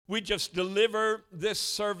we just deliver this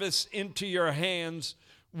service into your hands.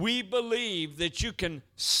 We believe that you can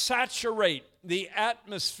saturate the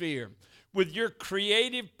atmosphere with your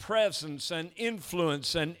creative presence and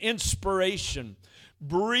influence and inspiration.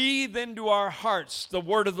 Breathe into our hearts the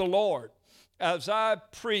word of the Lord. As I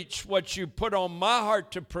preach what you put on my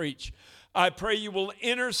heart to preach, I pray you will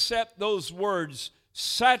intercept those words,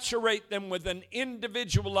 saturate them with an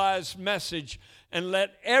individualized message, and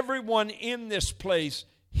let everyone in this place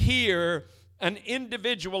hear an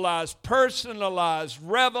individualized, personalized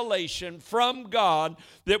revelation from God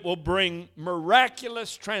that will bring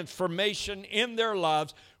miraculous transformation in their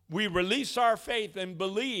lives. We release our faith and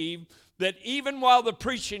believe that even while the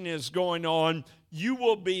preaching is going on, you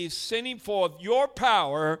will be sending forth your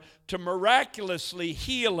power to miraculously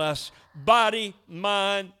heal us, body,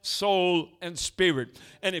 mind, soul, and spirit.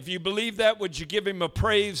 And if you believe that, would you give him a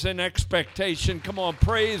praise and expectation? Come on,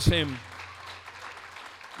 praise him.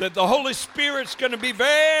 That the Holy Spirit's going to be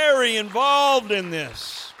very involved in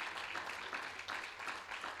this.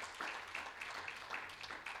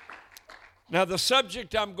 Now, the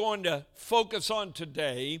subject I'm going to focus on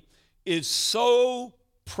today is so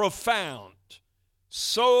profound,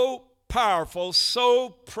 so powerful, so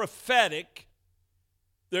prophetic,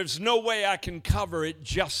 there's no way I can cover it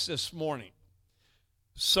just this morning.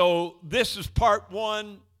 So this is part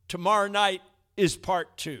one. Tomorrow night is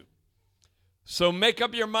part two. So make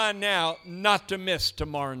up your mind now not to miss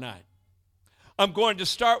tomorrow night. I'm going to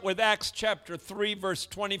start with Acts chapter 3, verse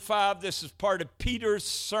 25. This is part of Peter's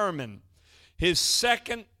sermon, his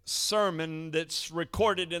second sermon that's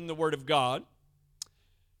recorded in the Word of God.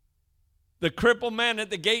 The crippled man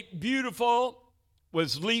at the gate, beautiful,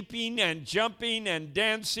 was leaping and jumping and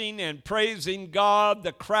dancing and praising God.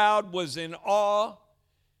 The crowd was in awe.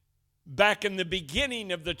 Back in the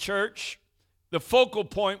beginning of the church, the focal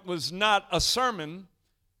point was not a sermon.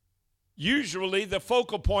 Usually the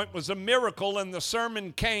focal point was a miracle, and the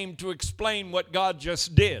sermon came to explain what God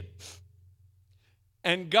just did.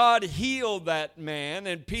 And God healed that man,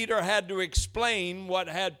 and Peter had to explain what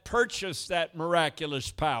had purchased that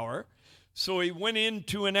miraculous power. So he went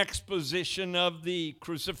into an exposition of the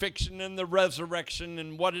crucifixion and the resurrection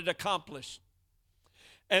and what it accomplished.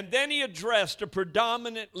 And then he addressed a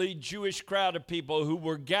predominantly Jewish crowd of people who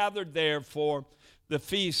were gathered there for the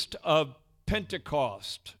feast of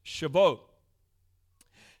Pentecost, Shavuot.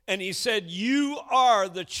 And he said, "You are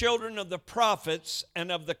the children of the prophets and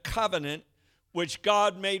of the covenant which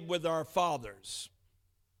God made with our fathers."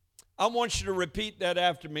 I want you to repeat that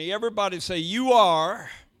after me. Everybody say, "You are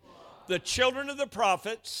the children of the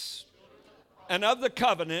prophets and of the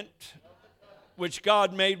covenant which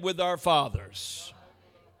God made with our fathers."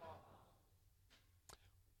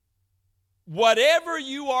 Whatever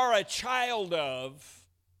you are a child of,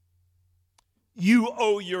 you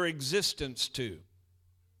owe your existence to.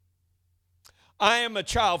 I am a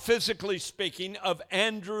child, physically speaking, of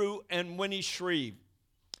Andrew and Winnie Shreve.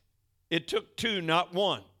 It took two, not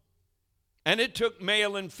one. And it took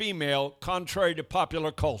male and female, contrary to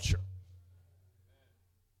popular culture.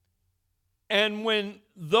 And when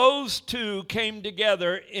those two came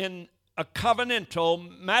together in a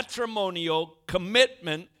covenantal, matrimonial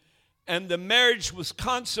commitment, and the marriage was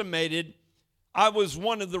consummated, I was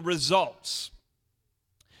one of the results.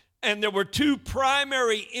 And there were two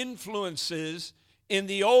primary influences in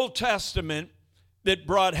the Old Testament that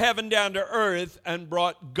brought heaven down to earth and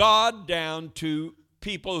brought God down to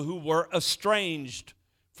people who were estranged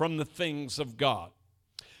from the things of God.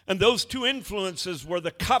 And those two influences were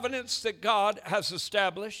the covenants that God has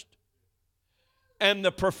established and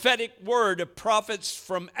the prophetic word of prophets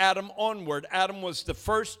from Adam onward. Adam was the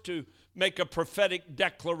first to make a prophetic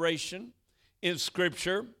declaration in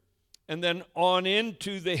Scripture. And then on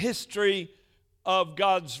into the history of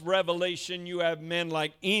God's revelation, you have men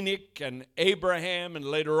like Enoch and Abraham, and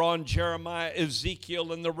later on Jeremiah,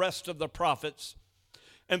 Ezekiel, and the rest of the prophets.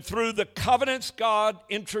 And through the covenants God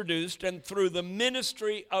introduced and through the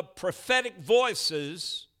ministry of prophetic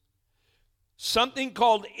voices, something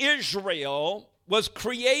called Israel was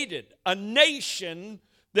created, a nation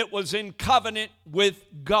that was in covenant with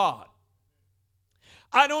God.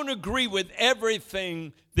 I don't agree with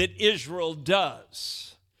everything that Israel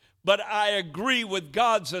does, but I agree with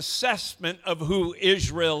God's assessment of who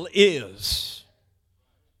Israel is.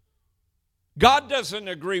 God doesn't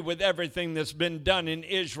agree with everything that's been done in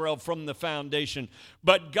Israel from the foundation,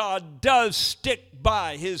 but God does stick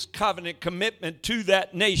by his covenant commitment to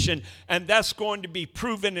that nation, and that's going to be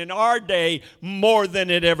proven in our day more than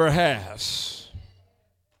it ever has.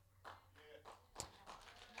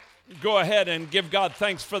 Go ahead and give God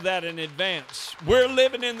thanks for that in advance. We're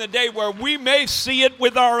living in the day where we may see it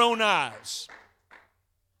with our own eyes.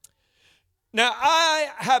 Now,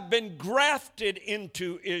 I have been grafted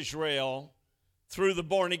into Israel through the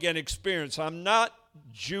born-again experience. I'm not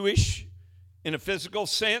Jewish in a physical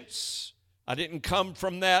sense. I didn't come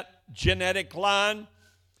from that genetic line.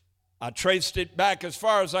 I traced it back as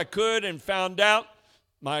far as I could and found out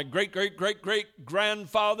my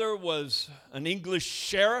great-great-great-great-grandfather was an English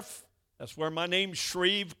sheriff. That's where my name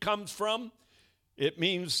Shreve comes from. It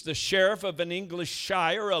means the sheriff of an English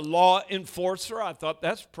shire, a law enforcer. I thought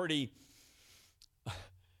that's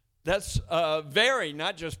very,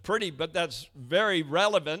 not just pretty, but that's very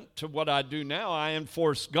relevant to what I do now. I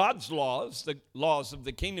enforce God's laws, the laws of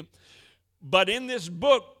the kingdom. But in this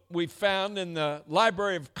book we found in the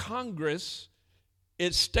Library of Congress,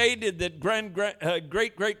 it stated that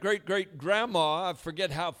great-great-great-great-grandma, I forget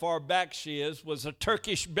how far back she is, was a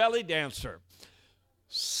Turkish belly dancer.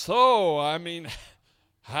 So, I mean,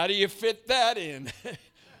 how do you fit that in?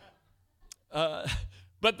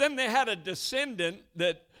 But then they had a descendant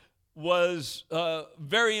that was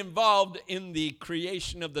very involved in the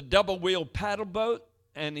creation of the double-wheel paddle boat,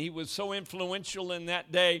 and he was so influential in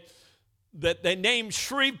that day that they named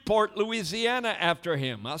Shreveport, Louisiana, after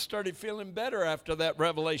him. I started feeling better after that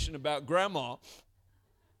revelation about Grandma.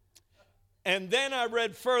 And then I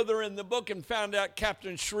read further in the book and found out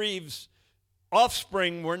Captain Shreve's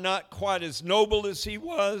offspring were not quite as noble as he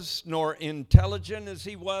was, nor intelligent as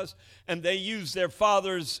he was, and they used their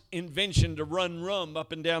father's invention to run rum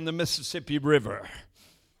up and down the Mississippi River.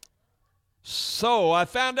 So I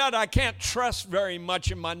found out I can't trust very much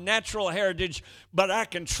in my natural heritage, but I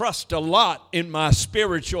can trust a lot in my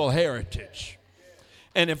spiritual heritage.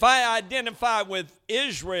 And if I identify with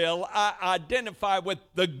Israel, I identify with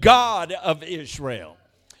the God of Israel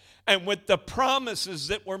and with the promises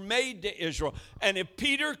that were made to Israel. And if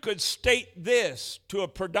Peter could state this to a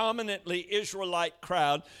predominantly Israelite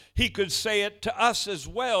crowd, he could say it to us as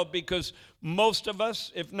well, because most of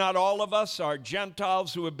us, if not all of us, are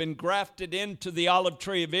Gentiles who have been grafted into the olive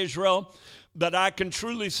tree of Israel. But I can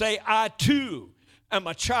truly say, I too am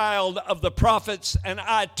a child of the prophets, and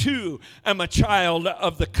I too am a child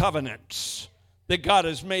of the covenants that God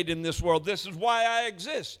has made in this world. This is why I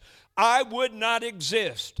exist. I would not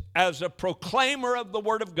exist as a proclaimer of the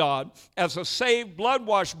Word of God, as a saved,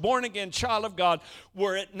 blood-washed, born-again child of God,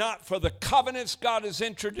 were it not for the covenants God has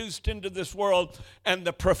introduced into this world and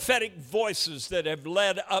the prophetic voices that have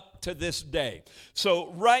led up to this day.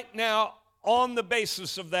 So right now, on the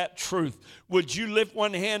basis of that truth, would you lift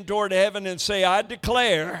one hand toward heaven and say, I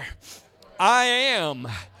declare I am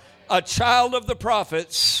a child of the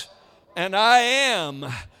prophets, and I am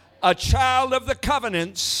a child of the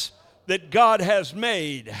covenants that God has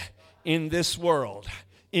made in this world,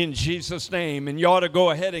 in Jesus' name. And you ought to go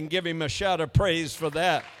ahead and give him a shout of praise for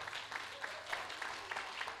that.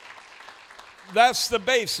 That's the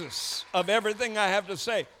basis of everything I have to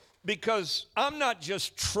say, because I'm not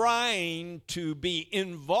just trying to be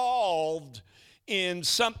involved in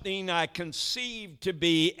something I conceive to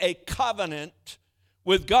be a covenant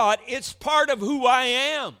with God. It's part of who I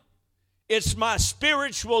am. It's my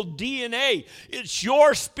spiritual DNA. It's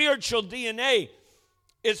your spiritual DNA.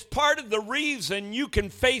 It's part of the reason you can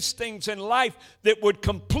face things in life that would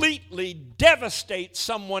completely devastate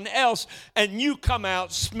someone else, and you come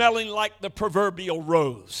out smelling like the proverbial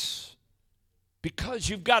rose. Because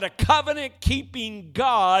you've got a covenant-keeping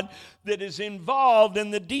God that is involved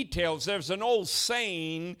in the details. There's an old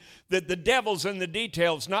saying that the devil's in the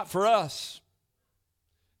details, not for us.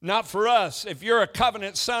 Not for us. If you're a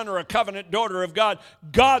covenant son or a covenant daughter of God,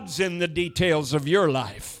 God's in the details of your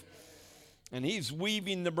life. And he's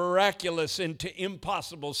weaving the miraculous into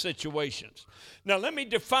impossible situations. Now, let me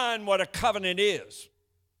define what a covenant is.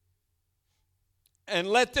 And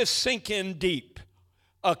let this sink in deep.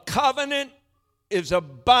 A covenant is a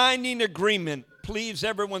binding agreement. Please,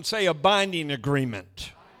 everyone say a binding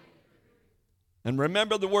agreement. And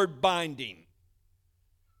remember the word binding.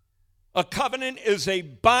 A covenant is a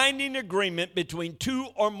binding agreement between two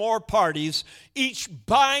or more parties, each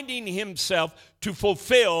binding himself to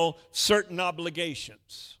fulfill certain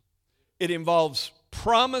obligations. It involves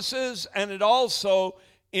promises, and it also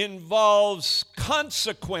involves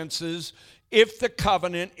consequences if the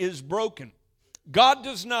covenant is broken. God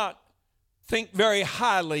does not think very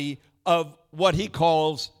highly of what he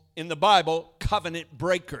calls in the Bible covenant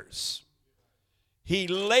breakers. He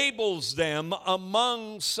labels them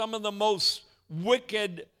among some of the most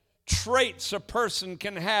wicked traits a person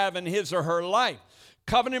can have in his or her life.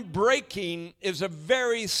 Covenant breaking is a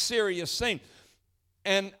very serious thing.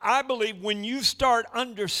 And I believe when you start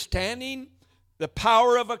understanding the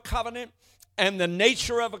power of a covenant and the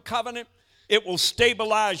nature of a covenant, it will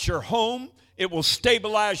stabilize your home. It will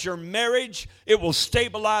stabilize your marriage. It will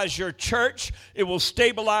stabilize your church. It will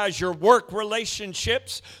stabilize your work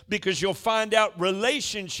relationships, because you'll find out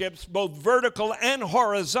relationships, both vertical and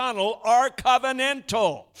horizontal, are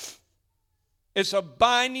covenantal. It's a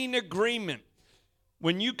binding agreement.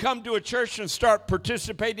 When you come to a church and start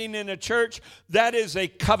participating in a church, that is a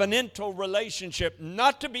covenantal relationship,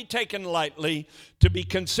 not to be taken lightly, to be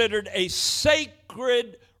considered a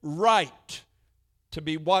sacred right to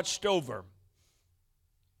be watched over.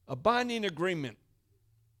 A binding agreement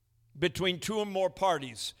between two or more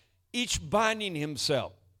parties, each binding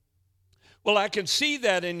himself. Well, I can see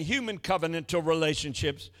that in human covenantal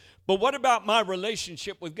relationships, but what about my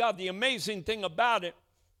relationship with God? The amazing thing about it,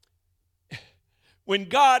 when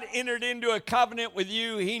God entered into a covenant with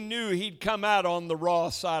you, he knew he'd come out on the raw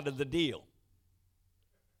side of the deal,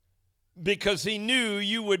 because he knew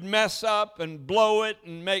you would mess up and blow it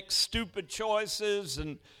and make stupid choices,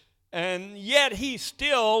 and yet he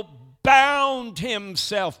still bound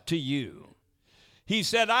himself to you. He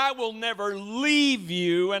said, I will never leave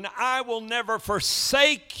you, and I will never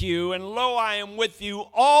forsake you, and lo, I am with you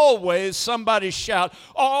always. Somebody shout,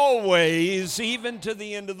 always, even to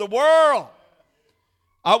the end of the world.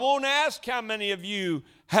 I won't ask how many of you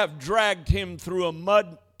have dragged him through a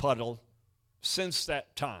mud puddle since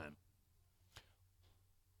that time.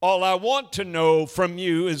 All I want to know from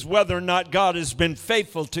you is whether or not God has been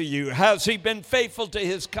faithful to you. Has he been faithful to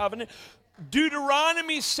his covenant?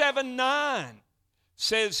 Deuteronomy 7:9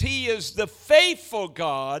 says he is the faithful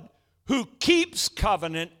God who keeps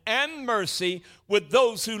covenant and mercy with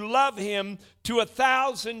those who love him to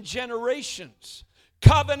 1,000 generations.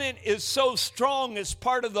 Covenant is so strong, it's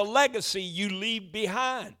part of the legacy you leave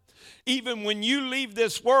behind. Even when you leave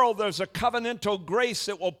this world, there's a covenantal grace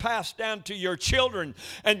that will pass down to your children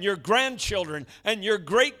and your grandchildren and your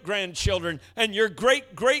great-grandchildren and your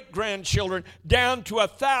great-great-grandchildren, down to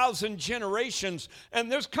 1,000 generations.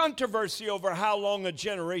 And there's controversy over how long a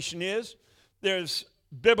generation is. There's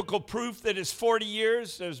biblical proof that it's 40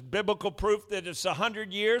 years. There's biblical proof that it's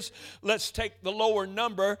 100 years. Let's take the lower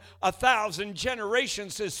number. 1,000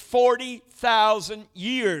 generations is 40,000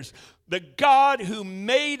 years. The God who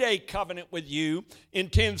made a covenant with you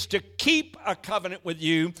intends to keep a covenant with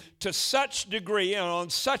you to such degree and on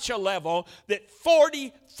such a level that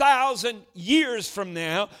 40,000 years from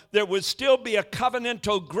now, there would still be a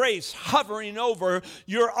covenantal grace hovering over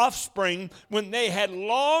your offspring when they had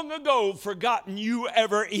long ago forgotten you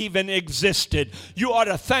ever even existed. You ought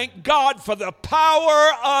to thank God for the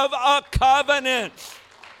power of a covenant.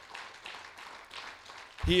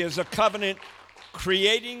 He is a covenant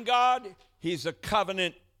creating God. He's a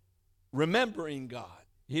covenant remembering God.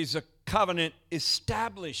 He's a covenant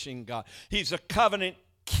establishing God. He's a covenant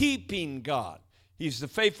keeping God. He's the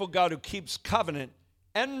faithful God who keeps covenant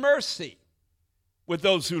and mercy with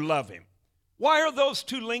those who love him. Why are those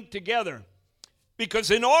two linked together?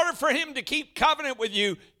 Because in order for him to keep covenant with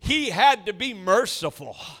you, he had to be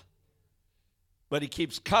merciful. But he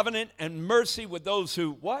keeps covenant and mercy with those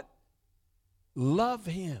who, what? Love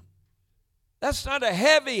him. That's not a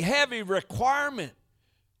heavy requirement.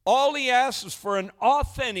 All he asks is for an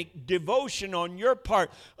authentic devotion on your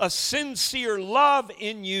part, a sincere love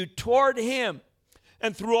in you toward him.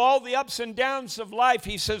 And through all the ups and downs of life,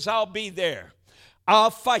 he says, I'll be there.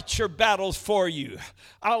 I'll fight your battles for you.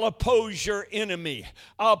 I'll oppose your enemy.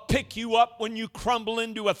 I'll pick you up when you crumble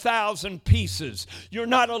into 1,000 pieces. You're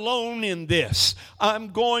not alone in this.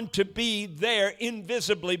 I'm going to be there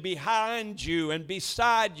invisibly behind you and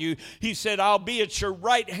beside you. He said, I'll be at your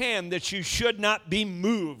right hand that you should not be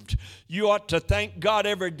moved. You ought to thank God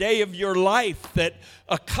every day of your life that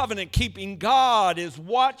a covenant-keeping God is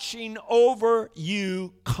watching over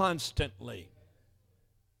you constantly.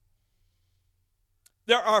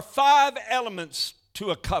 There are 5 elements to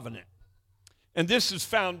a covenant, and this is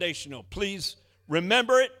foundational. Please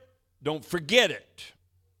remember it. Don't forget it.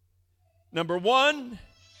 Number 1,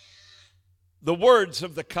 the words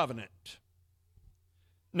of the covenant.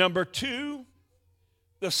 Number 2,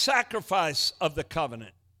 the sacrifice of the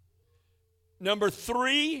covenant. Number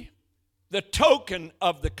 3, the token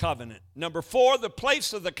of the covenant. Number 4, the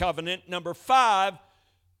place of the covenant. Number 5,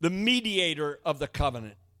 the mediator of the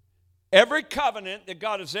covenant. Every covenant that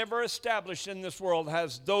God has ever established in this world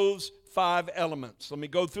has those 5 elements. Let me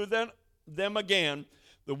go through them again.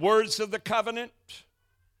 The words of the covenant,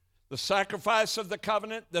 the sacrifice of the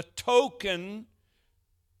covenant, the token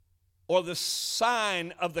or the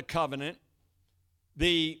sign of the covenant,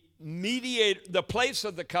 the the place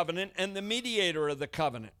of the covenant and the mediator of the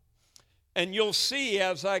covenant. And you'll see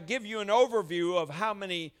as I give you an overview of how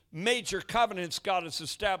many major covenants God has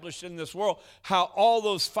established in this world, how all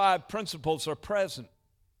those 5 principles are present.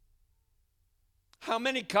 How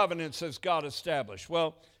many covenants has God established?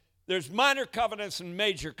 Well, there's minor covenants and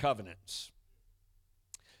major covenants.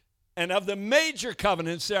 And of the major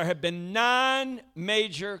covenants, there have been 9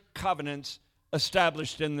 major covenants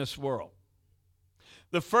established in this world.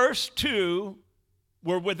 The first 2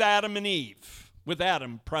 were with Adam and Eve, with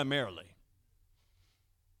Adam primarily.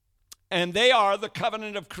 And they are the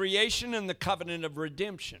covenant of creation and the covenant of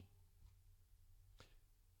redemption.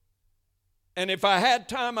 And if I had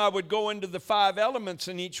time, I would go into the 5 elements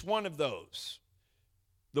in each one of those.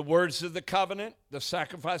 The words of the covenant, the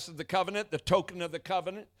sacrifice of the covenant, the token of the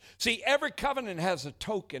covenant. See, every covenant has a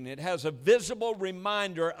token. It has a visible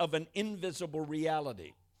reminder of an invisible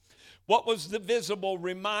reality. What was the visible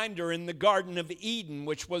reminder in the Garden of Eden,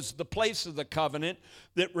 which was the place of the covenant,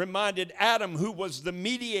 that reminded Adam, who was the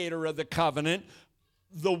mediator of the covenant,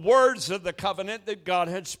 the words of the covenant that God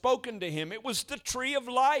had spoken to him? It was the tree of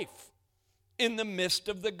life in the midst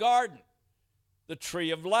of the garden. The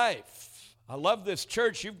tree of life. I love this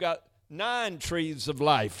church. You've got 9 trees of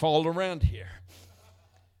life all around here.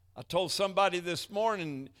 I told somebody this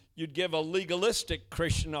morning, you'd give a legalistic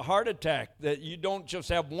Christian a heart attack, that you don't just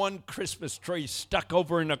have one Christmas tree stuck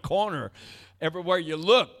over in a corner. Everywhere you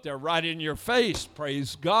look, they're right in your face.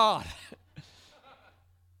 Praise God.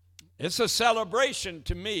 It's a celebration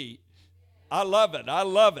to me. I love it. I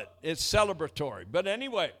love it. It's celebratory. But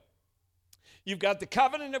anyway, you've got the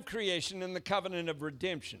covenant of creation and the covenant of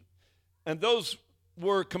redemption. And those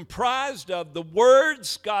were comprised of the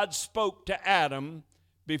words God spoke to Adam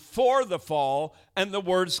before the fall and the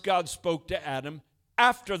words God spoke to Adam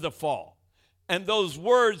after the fall. And those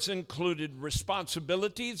words included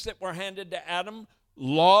responsibilities that were handed to Adam,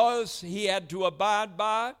 laws he had to abide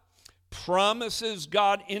by, promises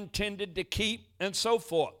God intended to keep, and so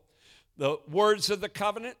forth. The words of the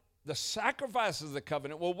covenant, the sacrifice of the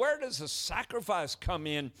covenant. Well, where does the sacrifice come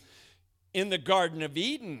in the Garden of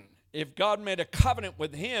Eden? If God made a covenant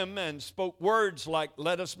with him and spoke words like,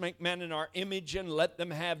 let us make man in our image and let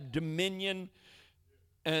them have dominion,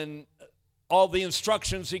 and all the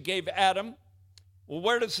instructions he gave Adam, well,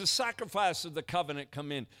 where does the sacrifice of the covenant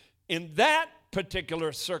come in? In that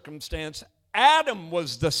particular circumstance, Adam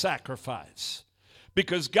was the sacrifice,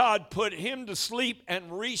 because God put him to sleep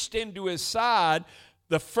and reached into his side.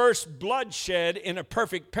 The first bloodshed in a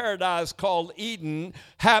perfect paradise called Eden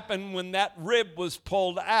happened when that rib was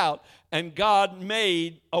pulled out, and God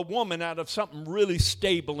made a woman out of something really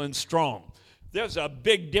stable and strong. There's a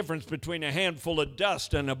big difference between a handful of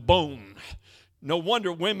dust and a bone. No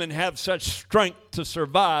wonder women have such strength to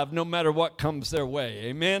survive no matter what comes their way.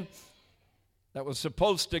 Amen? That was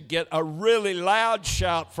supposed to get a really loud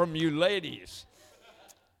shout from you ladies.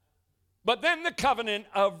 But then the covenant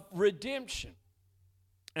of redemption.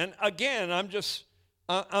 And again,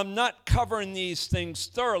 I'm not covering these things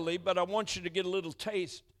thoroughly, but I want you to get a little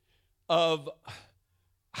taste of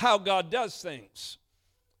how God does things.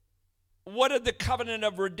 What did the covenant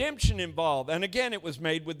of redemption involve? And again, it was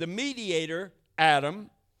made with the mediator, Adam,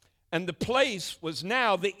 and the place was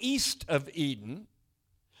now the east of Eden.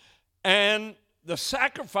 And the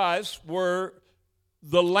sacrifice were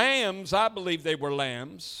the lambs, I believe they were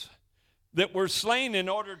lambs, that were slain in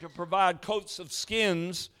order to provide coats of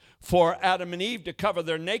skins for Adam and Eve to cover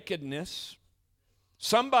their nakedness.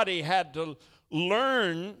 Somebody had to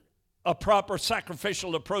learn a proper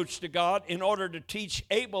sacrificial approach to God in order to teach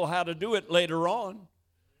Abel how to do it later on,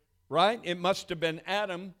 right? It must have been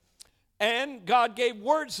Adam. And God gave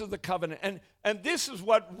words of the covenant. And this is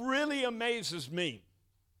what really amazes me,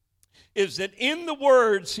 is that in the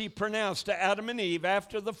words he pronounced to Adam and Eve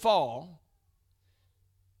after the fall,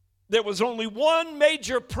 there was only one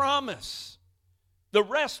major promise. The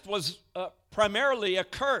rest was primarily a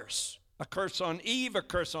curse on Eve, a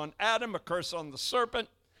curse on Adam, a curse on the serpent.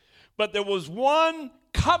 But there was one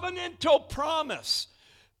covenantal promise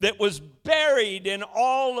that was buried in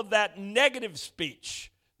all of that negative speech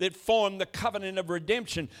that formed the covenant of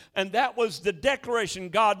redemption. And that was the declaration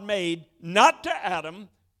God made, not to Adam,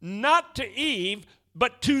 not to Eve,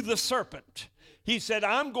 but to the serpent. He said,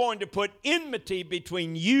 I'm going to put enmity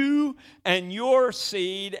between you and your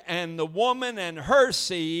seed and the woman and her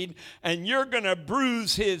seed, and you're going to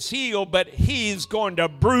bruise his heel, but he's going to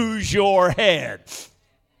bruise your head.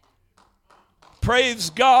 Praise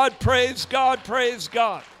God, praise God, praise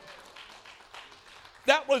God.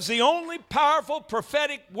 That was the only powerful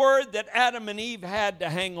prophetic word that Adam and Eve had to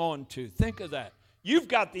hang on to. Think of that. You've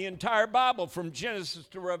got the entire Bible from Genesis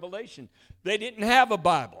to Revelation. They didn't have a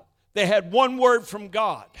Bible. They had one word from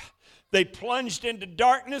God. They plunged into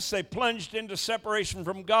darkness. They plunged into separation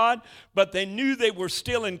from God, but they knew they were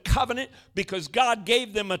still in covenant because God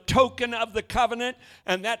gave them a token of the covenant,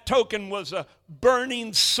 and that token was a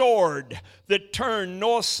burning sword that turned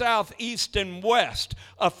north, south, east, and west,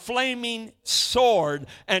 a flaming sword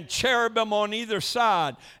and cherubim on either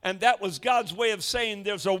side. And that was God's way of saying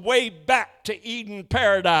there's a way back to Eden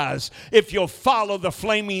paradise if you'll follow the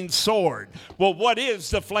flaming sword. Well, what is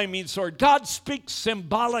the flaming sword? God speaks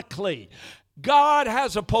symbolically. God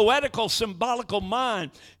has a poetical, symbolical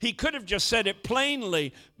mind. He could have just said it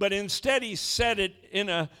plainly, but instead he said it in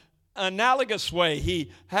an analogous way.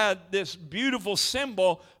 He had this beautiful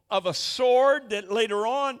symbol of a sword that later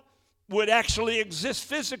on would actually exist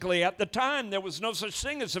physically. At the time, there was no such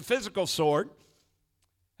thing as a physical sword.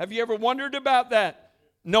 Have you ever wondered about that?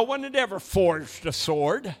 No one had ever forged a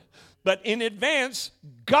sword. But in advance,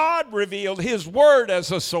 God revealed his word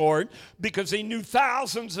as a sword because he knew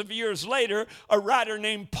thousands of years later, a writer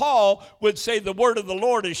named Paul would say the word of the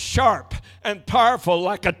Lord is sharp and powerful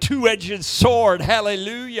like a two-edged sword.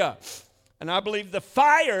 Hallelujah. And I believe the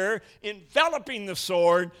fire enveloping the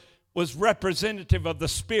sword was representative of the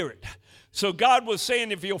Spirit. So God was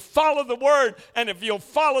saying, if you'll follow the word and if you'll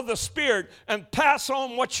follow the Spirit and pass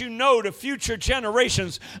on what you know to future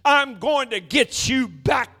generations, I'm going to get you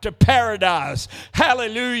back to paradise.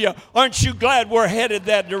 Hallelujah. Aren't you glad we're headed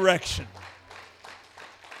that direction?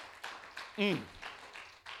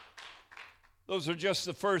 Those are just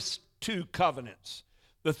the first two covenants.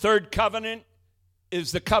 The third covenant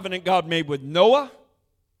is the covenant God made with Noah.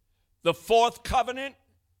 The fourth covenant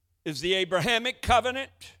is the Abrahamic covenant.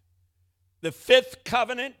 The fifth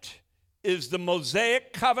covenant is the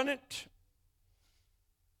Mosaic covenant.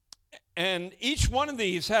 And each one of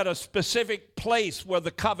these had a specific place where the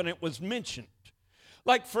covenant was mentioned.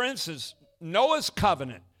 Like, for instance, Noah's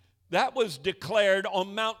covenant, that was declared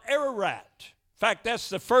on Mount Ararat. In fact, that's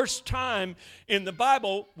the first time in the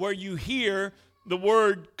Bible where you hear the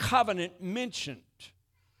word covenant mentioned,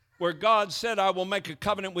 where God said, I will make a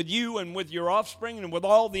covenant with you and with your offspring and with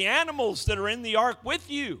all the animals that are in the ark with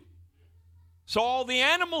you. So all the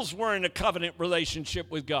animals were in a covenant relationship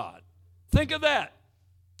with God. Think of that.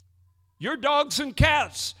 Your dogs and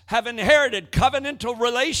cats have inherited covenantal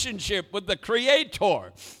relationship with the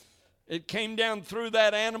Creator. It came down through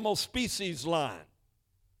that animal species line.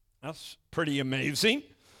 That's pretty amazing.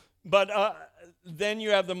 But then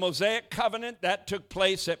you have the Mosaic covenant. That took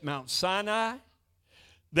place at Mount Sinai.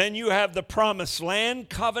 Then you have the Promised Land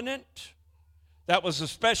covenant. That was a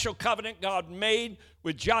special covenant God made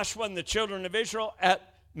with Joshua and the children of Israel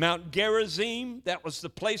at Mount Gerizim. That was the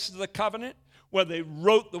place of the covenant where they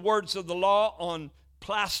wrote the words of the law on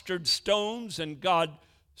plastered stones, and God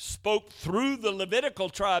spoke through the Levitical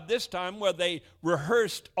tribe this time, where they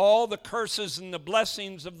rehearsed all the curses and the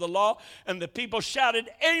blessings of the law, and the people shouted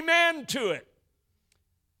amen to it.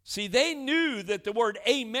 See, they knew that the word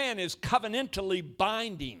amen is covenantally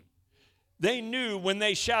binding. They knew when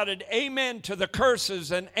they shouted amen to the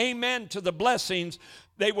curses and amen to the blessings,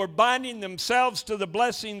 they were binding themselves to the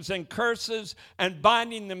blessings and curses and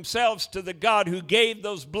binding themselves to the God who gave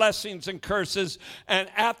those blessings and curses. And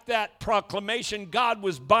at that proclamation, God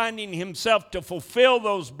was binding himself to fulfill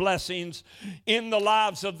those blessings in the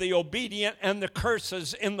lives of the obedient and the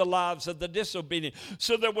curses in the lives of the disobedient.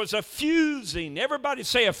 So there was a fusing. Everybody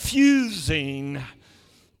say a fusing,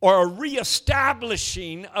 or a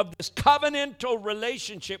reestablishing of this covenantal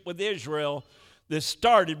relationship with Israel that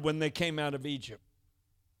started when they came out of Egypt.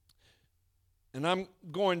 And I'm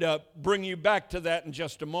going to bring you back to that in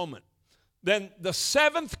just a moment. Then the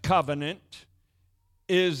seventh covenant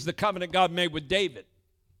is the covenant God made with David.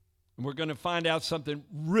 And we're going to find out something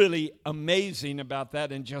really amazing about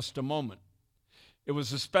that in just a moment. It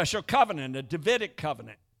was a special covenant, a Davidic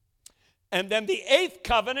covenant. And then the eighth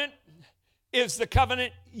covenant is the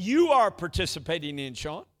covenant you are participating in,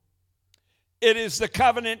 Sean. It is the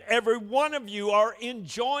covenant every one of you are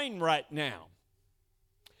enjoying right now.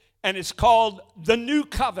 And it's called the New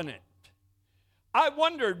Covenant. I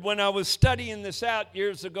wondered when I was studying this out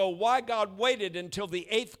years ago why God waited until the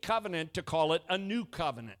eighth covenant to call it a new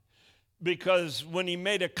covenant. Because when he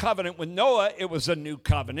made a covenant with Noah, it was a new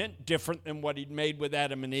covenant, different than what he'd made with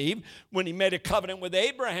Adam and Eve. When he made a covenant with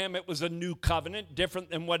Abraham, it was a new covenant,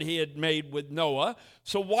 different than what he had made with Noah.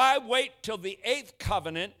 So why wait till the eighth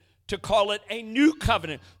covenant to call it a new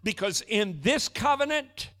covenant? Because in this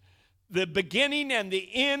covenant, the beginning and the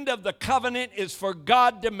end of the covenant is for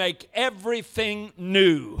God to make everything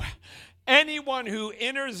new. Anyone who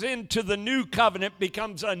enters into the new covenant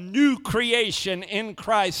becomes a new creation in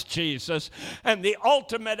Christ Jesus. And the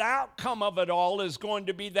ultimate outcome of it all is going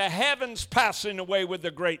to be the heavens passing away with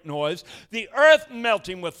a great noise, the earth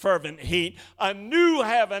melting with fervent heat, a new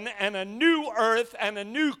heaven and a new earth and a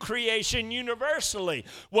new creation universally.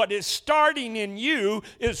 What is starting in you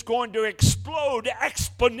is going to explode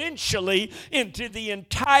exponentially into the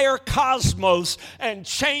entire cosmos and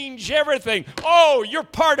change everything. Oh, you're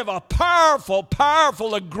part of a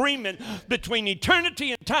powerful agreement between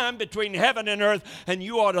eternity and time, between heaven and earth, and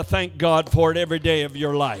you ought to thank God for it every day of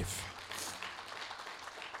your life.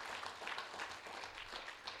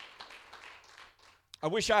 I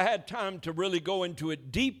wish I had time to really go into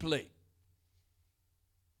it deeply.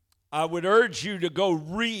 I would urge you to go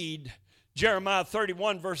read Jeremiah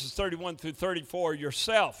 31, verses 31 through 34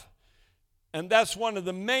 yourself. And that's one of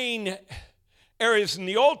the main areas in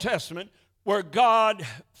the Old Testament where God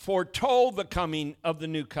foretold the coming of the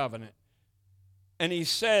new covenant. And he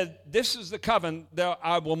said, this is the covenant that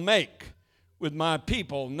I will make with my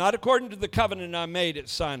people, not according to the covenant I made at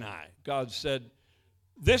Sinai. God said,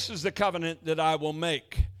 this is the covenant that I will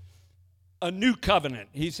make, a new covenant.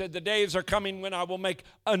 He said, the days are coming when I will make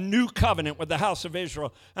a new covenant with the house of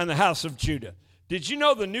Israel and the house of Judah. Did you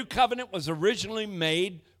know the new covenant was originally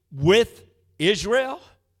made with Israel?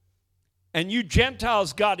 And you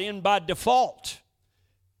Gentiles got in by default.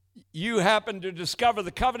 You happened to discover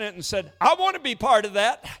the covenant and said, I want to be part of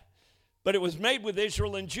that. But it was made with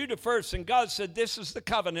Israel and Judah first. And God said, this is the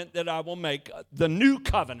covenant that I will make, the new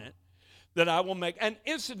covenant that I will make. And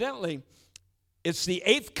incidentally, it's the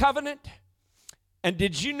 8th covenant. And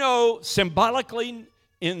did you know, symbolically,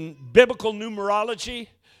 in biblical numerology,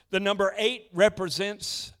 the number 8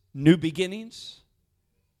 represents new beginnings?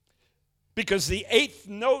 Because the 8th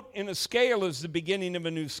note in a scale is the beginning of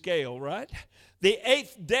a new scale, right? The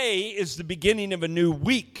 8th day is the beginning of a new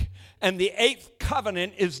week. And the 8th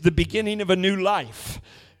covenant is the beginning of a new life.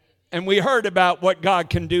 And we heard about what God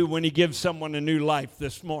can do when he gives someone a new life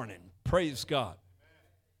this morning. Praise God.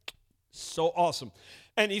 So awesome.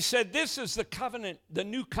 And he said, this is the covenant, the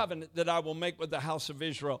new covenant that I will make with the house of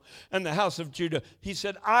Israel and the house of Judah. He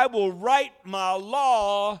said, I will write my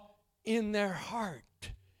law in their heart.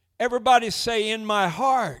 Everybody say, in my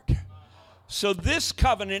heart. So this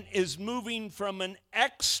covenant is moving from an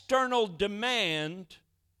external demand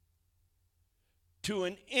to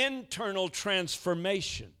an internal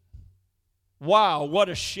transformation. Wow, what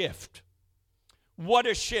a shift. What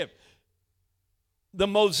a shift. The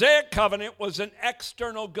Mosaic covenant was an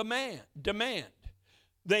external demand.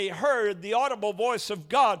 They heard the audible voice of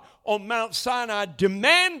God on Mount Sinai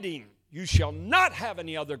demanding, you shall not have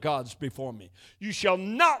any other gods before me. You shall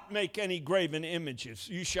not make any graven images.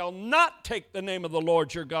 You shall not take the name of the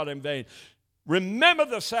Lord your God in vain. Remember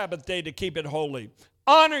the Sabbath day to keep it holy.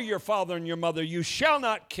 Honor your father and your mother. You shall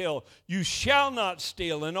not kill. You shall not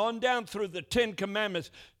steal. And on down through the 10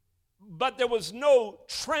 Commandments. But there was no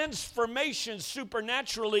transformation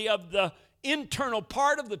supernaturally of the internal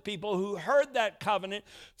part of the people who heard that covenant,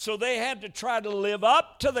 so they had to try to live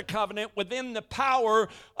up to the covenant within the power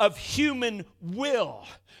of human will.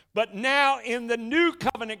 But now in the new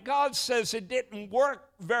covenant, God says it didn't work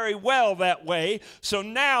very well that way. So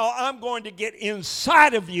now I'm going to get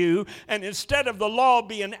inside of you, and instead of the law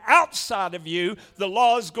being outside of you, the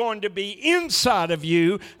law is going to be inside of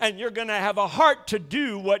you, and you're going to have a heart to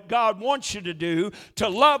do what God wants you to do, to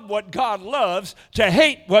love what God loves, to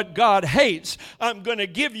hate what God hates. I'm going to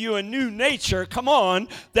give you a new nature. Come on.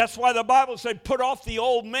 That's why the Bible said, put off the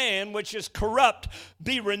old man, which is corrupt,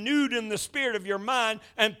 be renewed in the spirit of your mind,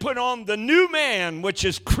 and put on the new man, which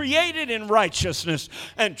is created in righteousness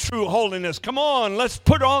and true holiness. Come on, let's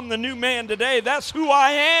put on the new man today. That's who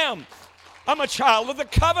I am. I'm a child of the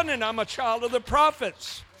covenant. I'm a child of the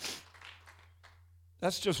prophets.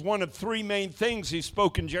 That's just one of 3 main things he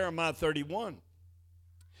spoke in Jeremiah 31.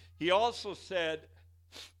 He also said,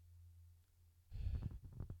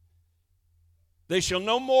 they shall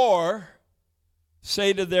no more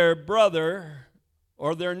say to their brother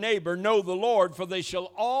or their neighbor, know the Lord, for they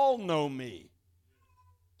shall all know me.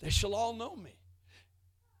 They shall all know me.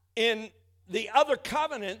 In the other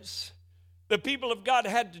covenants, the people of God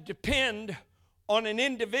had to depend on an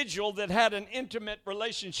individual that had an intimate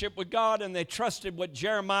relationship with God, and they trusted what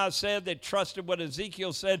Jeremiah said, they trusted what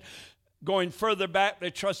Ezekiel said. Going further back, they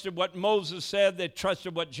trusted what Moses said, they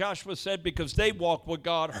trusted what Joshua said, because they walked with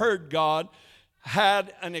God, heard God,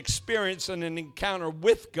 had an experience and an encounter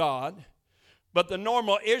with God. But the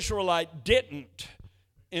normal Israelite didn't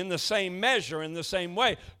in the same measure, in the same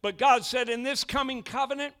way. But God said, in this coming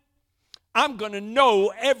covenant, I'm going to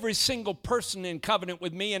know every single person in covenant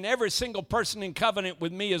with me, and every single person in covenant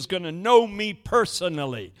with me is going to know me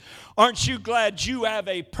personally. Aren't you glad you have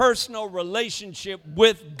a personal relationship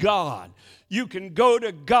with God? You can go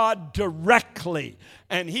to God directly,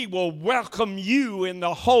 and He will welcome you in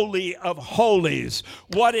the Holy of Holies.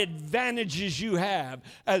 What advantages you have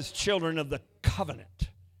as children of the covenant.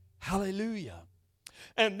 Hallelujah.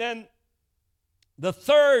 And then the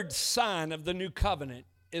third sign of the new covenant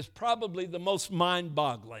is probably the most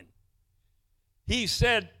mind-boggling. He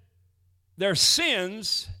said, their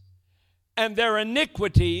sins and their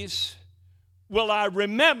iniquities will I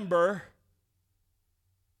remember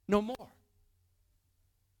no more.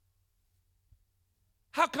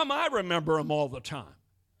 How come I remember them all the time?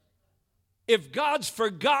 If God's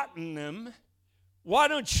forgotten them, why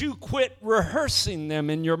don't you quit rehearsing them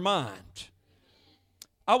in your mind?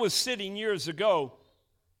 I was sitting years ago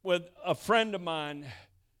with a friend of mine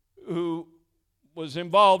who was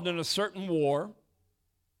involved in a certain war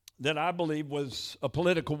that I believe was a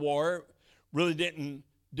political war, really didn't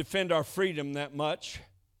defend our freedom that much.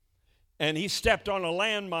 And he stepped on a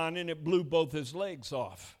landmine and it blew both his legs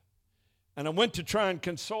off. And I went to try and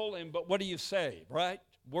console him, but what do you say, right?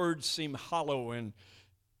 Words seem hollow and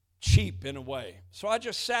cheap in a way. So I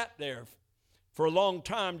just sat there for a long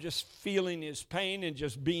time just feeling his pain and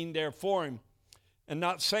just being there for him and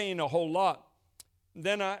not saying a whole lot.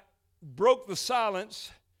 Then I broke the silence,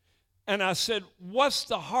 and I said, what's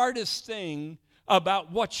the hardest thing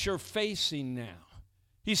about what you're facing now?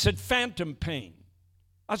 He said, phantom pain.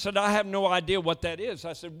 I said, I have no idea what that is.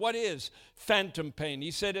 I said, what is phantom pain? He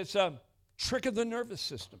said, it's a trick of the nervous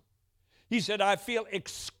system. He said, I feel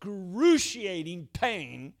excruciating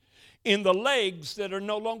pain in the legs that are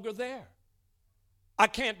no longer there. I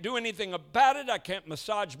can't do anything about it. I can't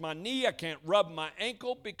massage my knee. I can't rub my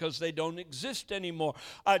ankle because they don't exist anymore.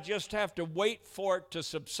 I just have to wait for it to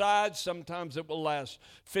subside. Sometimes it will last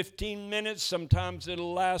 15 minutes. Sometimes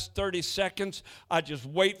it'll last 30 seconds. I just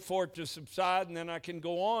wait for it to subside, and then I can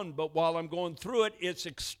go on. But while I'm going through it, it's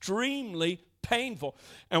extremely painful.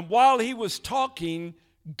 And while he was talking,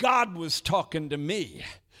 God was talking to me.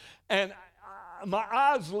 And my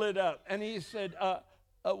eyes lit up, and he said,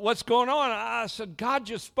 what's going on? I said, God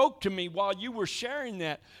just spoke to me while you were sharing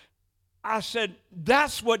that. I said,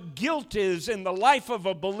 that's what guilt is in the life of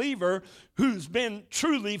a believer who's been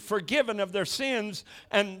truly forgiven of their sins,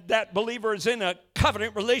 and that believer is in a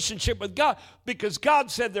covenant relationship with God, because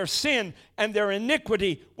God said their sin and their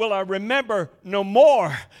iniquity will I remember no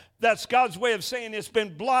more. That's God's way of saying it's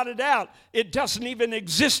been blotted out. It doesn't even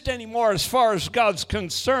exist anymore as far as God's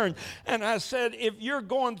concerned. And I said, if you're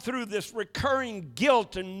going through this recurring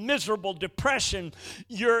guilt and miserable depression,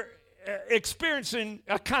 you're experiencing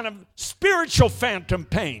a kind of spiritual phantom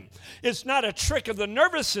pain. It's not a trick of the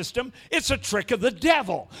nervous system. It's a trick of the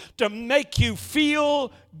devil to make you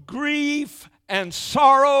feel grief and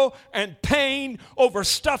sorrow and pain over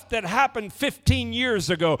stuff that happened 15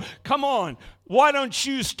 years ago. Come on. Why don't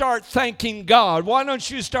you start thanking God? Why don't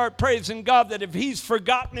you start praising God that if He's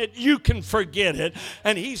forgotten it, you can forget it?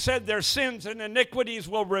 And He said their sins and iniquities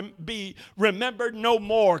will be remembered no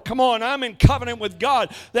more. Come on, I'm in covenant with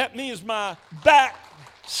God. That means my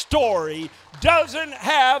backstory doesn't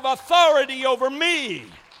have authority over me.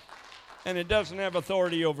 And it doesn't have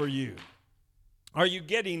authority over you. Are you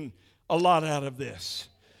getting a lot out of this?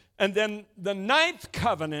 And then the ninth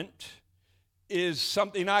covenant is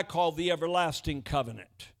something I call the everlasting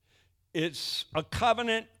covenant. It's a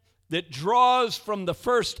covenant that draws from the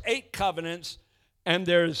first 8 covenants, and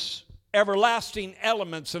there's everlasting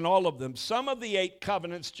elements in all of them. Some of the 8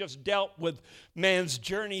 covenants just dealt with man's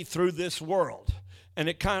journey through this world, and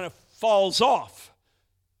it kind of falls off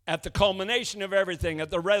at the culmination of everything.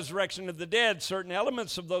 At the resurrection of the dead, certain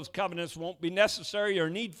elements of those covenants won't be necessary or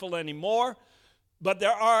needful anymore. But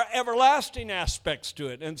there are everlasting aspects to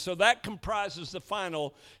it. And so that comprises the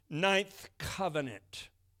final 9th covenant.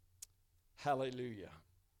 Hallelujah.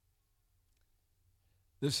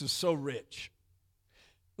 This is so rich.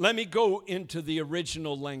 Let me go into the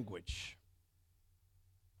original language.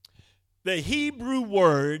 The Hebrew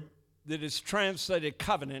word that is translated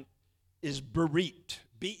covenant is berit.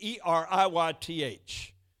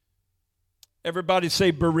 B-E-R-I-Y-T-H. Everybody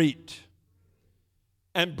say berit.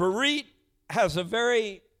 And berit has a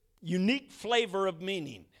very unique flavor of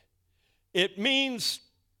meaning. It means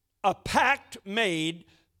a pact made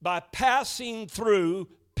by passing through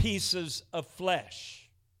pieces of flesh.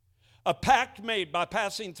 A pact made by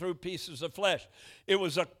passing through pieces of flesh. It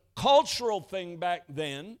was a cultural thing back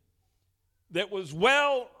then that was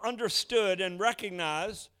well understood and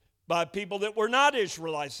recognized by people that were not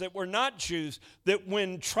Israelites, that were not Jews, that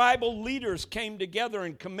when tribal leaders came together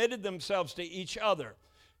and committed themselves to each other,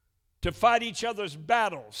 to fight each other's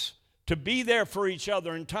battles, to be there for each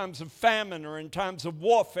other in times of famine or in times of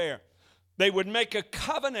warfare, they would make a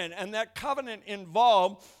covenant, and that covenant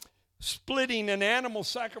involved splitting an animal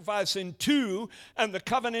sacrifice in two, and the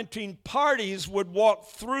covenanting parties would walk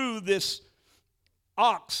through this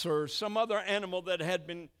ox or some other animal that had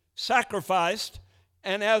been sacrificed,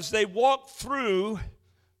 and as they walked through,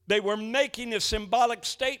 they were making a symbolic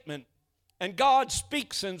statement, and God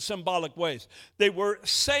speaks in symbolic ways. They were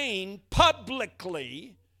saying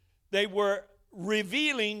publicly, they were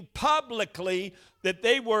revealing publicly that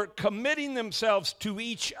they were committing themselves to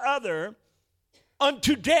each other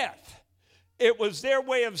unto death. It was their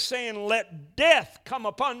way of saying, let death come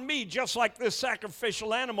upon me, just like this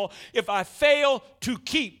sacrificial animal, if I fail to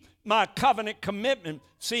keep my covenant commitment.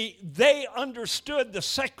 See, they understood the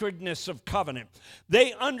sacredness of covenant.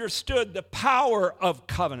 They understood the power of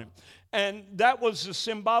covenant. And that was a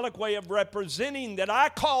symbolic way of representing that I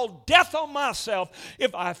call death on myself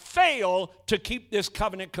if I fail to keep this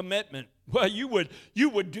covenant commitment. Well, you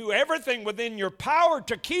would do everything within your power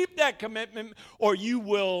to keep that commitment, or you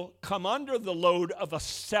will come under the load of a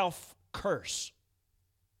self-curse.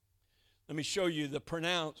 Let me show you the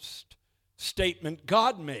pronounced statement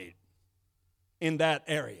God made in that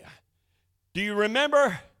area. Do you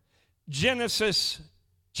remember Genesis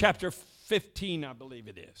chapter 15, I believe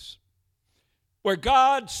it is, where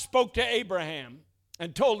God spoke to Abraham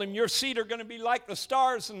and told him, your seed are going to be like the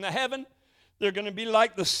stars in the heaven. They're going to be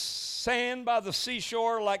like the sand by the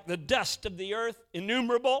seashore, like the dust of the earth,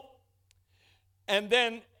 innumerable. And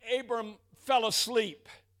then Abram fell asleep.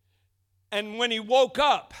 And when he woke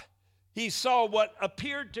up, he saw what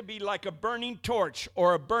appeared to be like a burning torch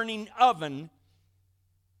or a burning oven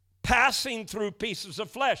passing through pieces of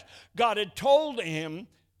flesh. God had told him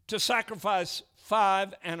to sacrifice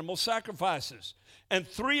 5 animal sacrifices. And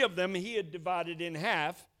 3 of them he had divided in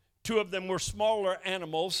half. 2 of them were smaller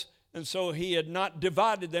animals, and so he had not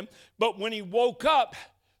divided them. But when he woke up,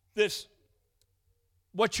 this,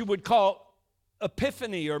 what you would call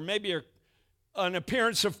epiphany, or maybe an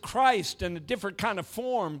appearance of Christ in a different kind of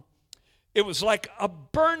form, it was like a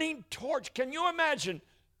burning torch. Can you imagine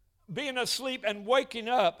being asleep and waking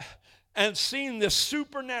up and seeing this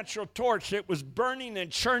supernatural torch that was burning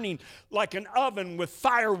and churning like an oven with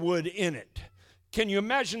firewood in it? Can you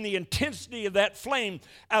imagine the intensity of that flame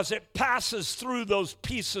as it passes through those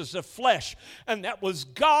pieces of flesh? And that was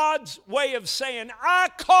God's way of saying, I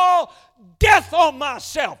call death on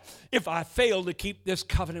myself if I fail to keep this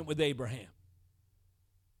covenant with Abraham.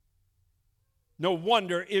 No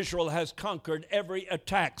wonder Israel has conquered every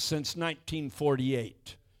attack since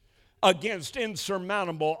 1948 against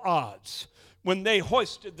insurmountable odds. When they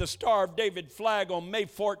hoisted the Star of David flag on May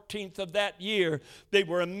 14th of that year, they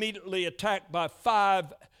were immediately attacked by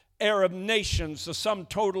 5 Arab nations. The sum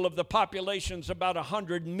total of the population's about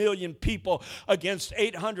 100 million people against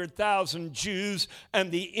 800,000 Jews,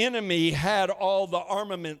 and the enemy had all the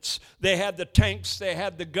armaments. They had the tanks, they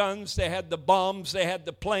had the guns, they had the bombs, they had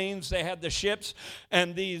the planes, they had the ships,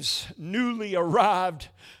 and these newly arrived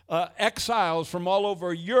exiles from all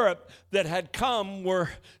over Europe that had come were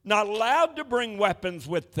not allowed to bring weapons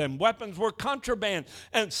with them. Weapons were contraband.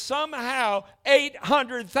 And somehow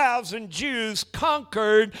 800,000 Jews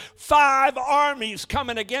conquered 5 armies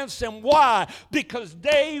coming against them. Why? Because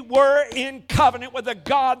they were in covenant with a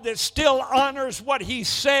God that still honors what he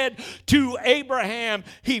said to Abraham.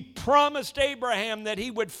 He promised Abraham that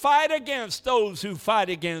he would fight against those who fight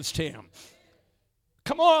against him.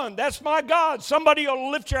 Come on, that's my God. Somebody will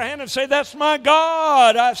lift your hand and say, that's my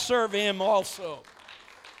God. I serve him also.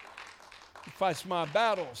 He fights my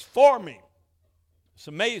battles for me. It's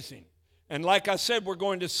amazing. And like I said, we're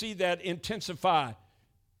going to see that intensify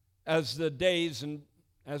as the days and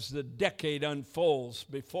as the decade unfolds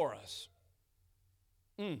before us.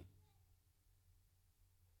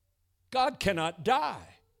 God cannot die.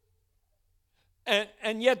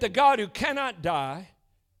 And yet the God who cannot die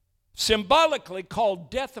symbolically called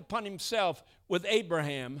death upon himself with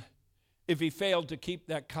Abraham if he failed to keep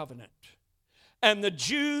that covenant. And the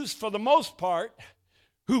Jews, for the most part,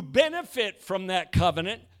 who benefit from that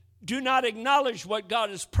covenant, do not acknowledge what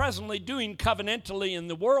God is presently doing covenantally in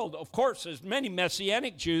the world. Of course, there's many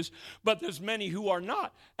Messianic Jews, but there's many who are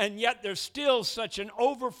not. And yet there's still such an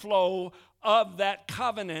overflow of that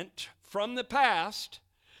covenant from the past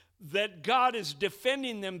that God is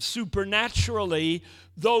defending them supernaturally,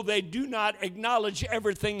 though they do not acknowledge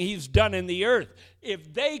everything he's done in the earth.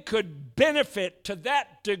 If they could benefit to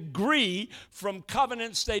that degree from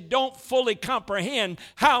covenants they don't fully comprehend,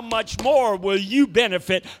 how much more will you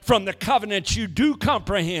benefit from the covenants you do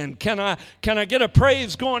comprehend? Can I get a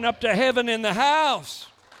praise going up to heaven in the house?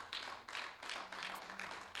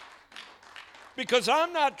 Because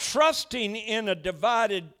I'm not trusting in a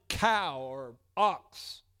divided cow or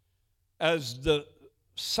ox as the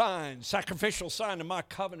sign, sacrificial sign of my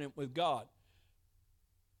covenant with God.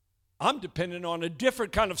 I'm dependent on a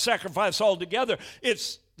different kind of sacrifice altogether.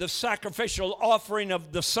 It's the sacrificial offering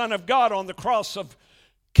of the Son of God on the cross of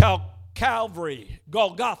Calvary,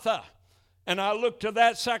 Golgotha. And I look to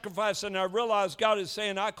that sacrifice and I realize God is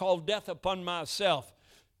saying, I call death upon myself.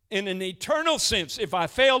 In an eternal sense, if I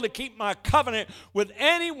fail to keep my covenant with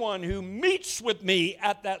anyone who meets with me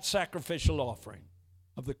at that sacrificial offering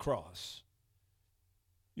of the cross,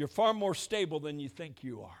 you're far more stable than you think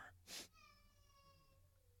you are.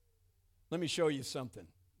 Let me show you something.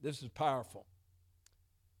 This is powerful.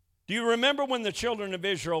 Do you remember when the children of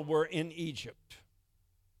Israel were in Egypt?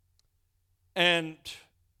 And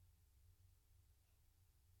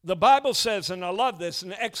the Bible says, and I love this,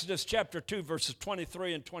 in Exodus chapter 2, verses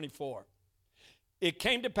 23 and 24. It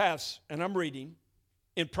came to pass, and I'm reading,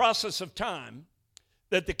 in process of time,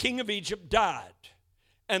 that the king of Egypt died,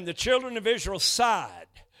 and the children of Israel sighed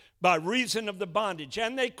by reason of the bondage.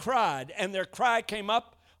 And they cried, and their cry came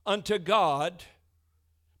up unto God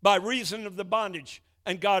by reason of the bondage.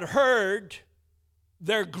 And God heard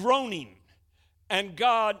their groaning. And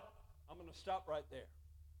God, I'm going to stop right there.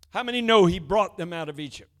 How many know he brought them out of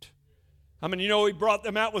Egypt? How many know he brought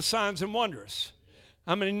them out with signs and wonders?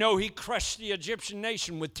 How many know he crushed the Egyptian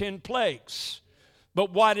nation with 10 plagues?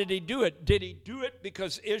 But why did he do it? Did he do it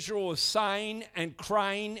because Israel was sighing and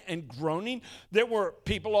crying and groaning? There were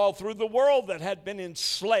people all through the world that had been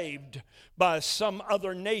enslaved by some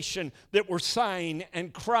other nation that were sighing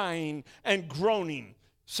and crying and groaning.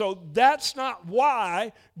 So that's not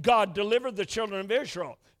why God delivered the children of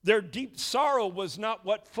Israel. Their deep sorrow was not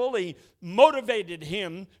what fully motivated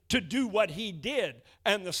him to do what he did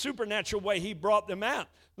and the supernatural way he brought them out.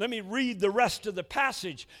 Let me read the rest of the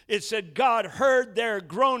passage. It said, God heard their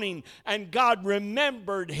groaning, and God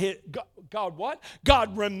remembered his, God what?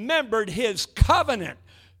 God remembered his covenant.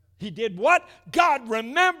 He did what? God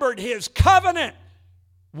remembered his covenant.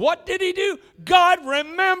 What did he do? God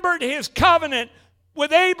remembered his covenant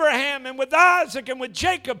with Abraham and with Isaac and with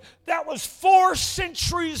Jacob. That was 4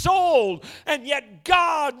 centuries old. And yet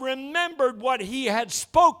God remembered what he had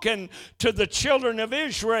spoken to the children of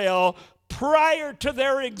Israel prior to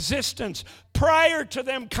their existence, prior to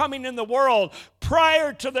them coming in the world,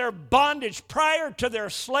 prior to their bondage, prior to their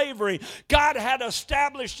slavery. God had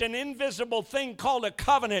established an invisible thing called a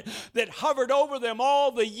covenant that hovered over them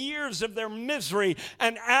all the years of their misery,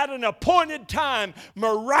 and at an appointed time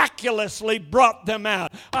miraculously brought them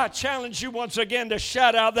out. I challenge you once again to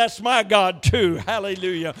shout out, that's my God too.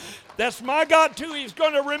 Hallelujah. That's my God too. He's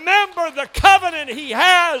going to remember the covenant he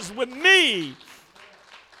has with me.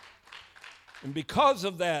 And because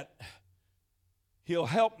of that, he'll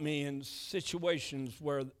help me in situations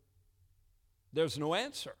where there's no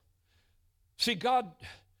answer. See, God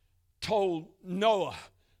told Noah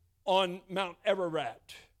on Mount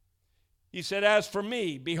Ararat, he said, as for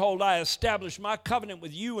me, behold, I establish my covenant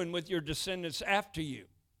with you and with your descendants after you.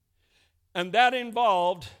 And that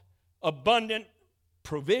involved abundant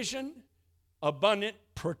provision, abundant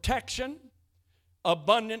protection,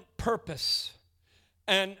 abundant purpose.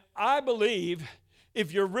 And I believe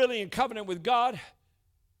if you're really in covenant with God,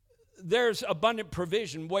 there's abundant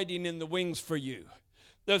provision waiting in the wings for you.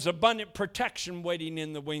 There's abundant protection waiting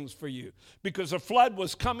in the wings for you. Because a flood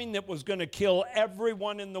was coming that was going to kill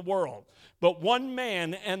everyone in the world. But one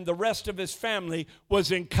man and the rest of his family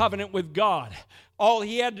was in covenant with God. All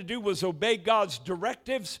he had to do was obey God's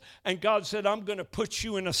directives, and God said, I'm going to put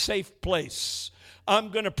you in a safe place. I'm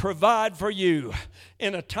going to provide for you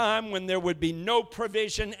in a time when there would be no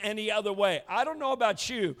provision any other way. I don't know about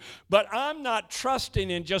you, but I'm not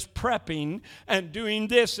trusting in just prepping and doing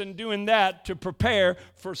this and doing that to prepare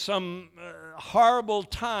for some horrible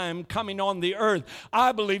time coming on the earth.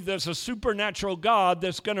 I believe there's a supernatural God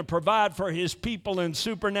that's going to provide for his people in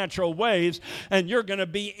supernatural ways, and you're going to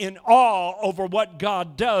be in awe over what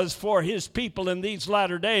God does for his people in these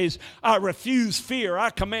latter days. I refuse fear.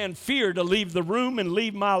 I command fear to leave the room and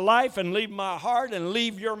leave my life and leave my heart and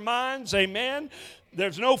leave your minds. Amen.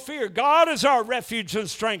 There's no fear. God is our refuge and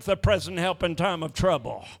strength, a present help in time of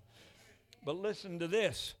trouble. But listen to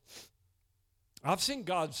this. I've seen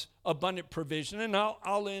God's abundant provision, and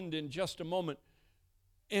I'll end in just a moment,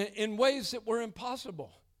 in ways that were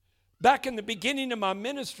impossible. Back in the beginning of my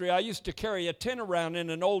ministry, I used to carry a tent around in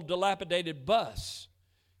an old dilapidated bus.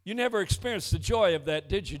 You never experienced the joy of that,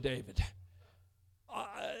 did you, David?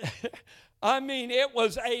 I mean, it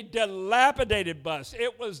was a dilapidated bus.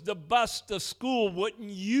 It was the bus the school wouldn't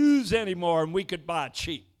use anymore, and we could buy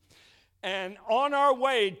cheap. And on our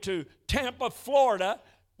way to Tampa, Florida,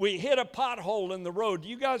 we hit a pothole in the road. Do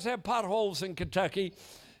you guys have potholes in Kentucky?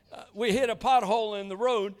 We hit a pothole in the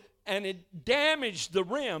road, and it damaged the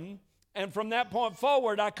rim. And from that point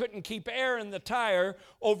forward, I couldn't keep air in the tire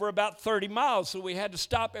over about 30 miles. So we had to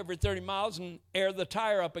stop every 30 miles and air the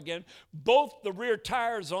tire up again. Both the rear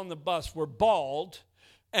tires on the bus were bald.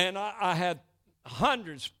 And I had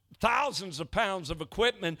hundreds, thousands of pounds of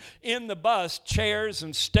equipment in the bus, chairs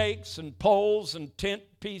and stakes and poles and tent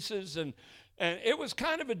pieces. And it was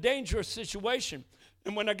kind of a dangerous situation.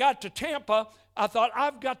 And when I got to Tampa, I thought,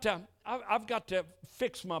 I've got to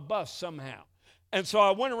fix my bus somehow. And so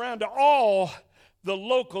I went around to all the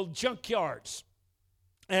local junkyards.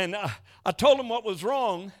 And I told them what was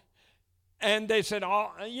wrong. And they said,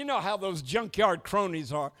 oh, you know how those junkyard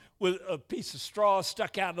cronies are, with a piece of straw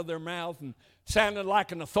stuck out of their mouth and sounding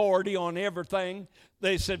like an authority on everything.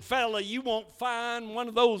 They said, fella, you won't find one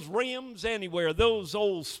of those rims anywhere. Those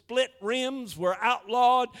old split rims were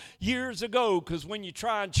outlawed years ago, because when you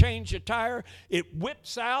try and change a tire, it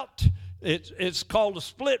whips out. It's called a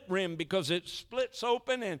split rim because it splits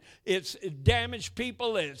open, and it's damaged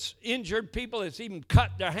people, it's injured people, it's even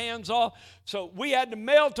cut their hands off. So we had to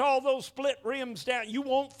melt all those split rims down. You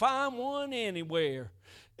won't find one anywhere.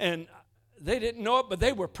 And they didn't know it, but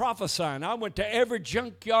they were prophesying. I went to every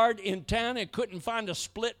junkyard in town and couldn't find a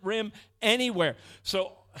split rim anywhere.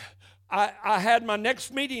 So I had my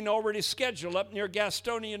next meeting already scheduled up near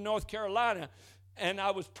Gastonia, North Carolina. And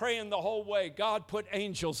I was praying the whole way. God, put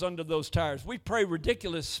angels under those tires. We pray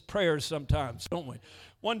ridiculous prayers sometimes, don't we?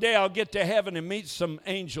 One day I'll get to heaven and meet some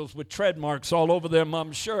angels with tread marks all over them,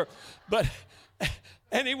 I'm sure. But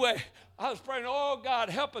anyway, I was praying, oh, God,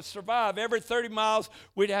 help us survive. Every 30 miles,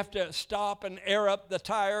 we'd have to stop and air up the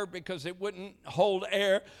tire because it wouldn't hold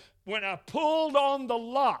air. When I pulled on the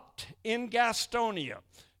lot in Gastonia,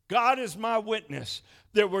 God is my witness,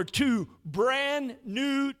 there were two brand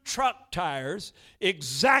new truck tires,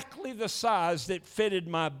 exactly the size that fitted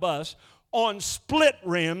my bus, on split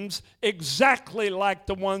rims, exactly like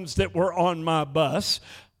the ones that were on my bus.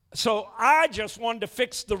 So I just wanted to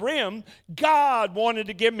fix the rim. God wanted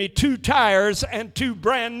to give me two tires and two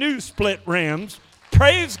brand new split rims.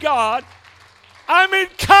 Praise God. I'm in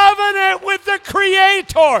covenant with the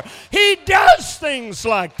Creator. He does things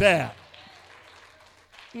like that.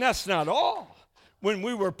 And that's not all. When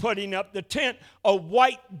we were putting up the tent, a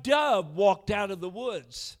white dove walked out of the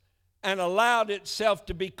woods and allowed itself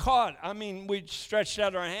to be caught. I mean, we stretched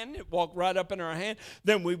out our hand, it walked right up in our hand.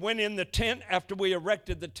 Then we went in the tent after we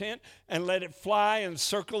erected the tent and let it fly in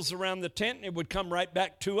circles around the tent, and it would come right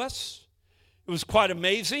back to us. It was quite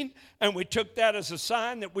amazing, and we took that as a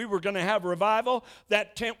sign that we were going to have revival.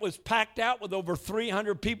 That tent was packed out with over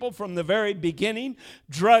 300 people from the very beginning.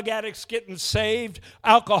 Drug addicts getting saved,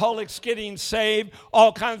 alcoholics getting saved,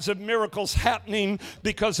 all kinds of miracles happening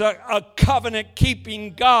because a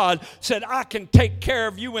covenant-keeping God said, I can take care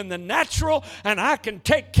of you in the natural, and I can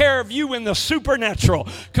take care of you in the supernatural.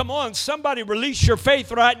 Come on, somebody release your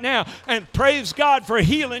faith right now and praise God for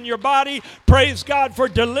healing your body. Praise God for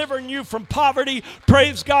delivering you from poverty.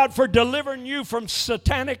 Praise God for delivering you from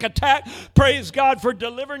satanic attack. Praise God for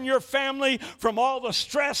delivering your family from all the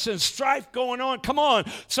stress and strife going on. Come on,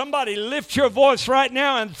 somebody lift your voice right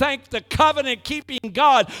now and thank the covenant-keeping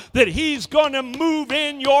God that He's going to move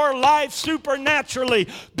in your life supernaturally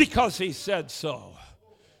because He said so.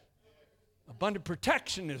 Abundant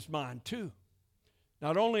protection is mine too.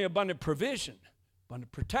 Not only abundant provision,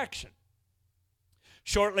 abundant protection.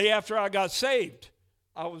 Shortly after I got saved,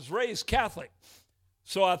 I was raised Catholic,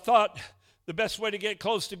 so I thought the best way to get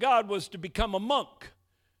close to God was to become a monk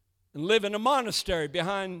and live in a monastery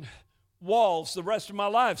behind walls the rest of my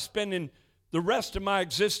life, spending the rest of my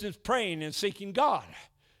existence praying and seeking God.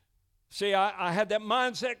 See, I had that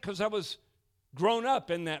mindset because I was grown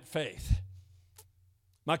up in that faith.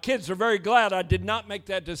 My kids are very glad I did not make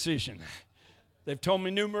that decision. They've told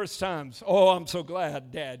me numerous times, oh, I'm so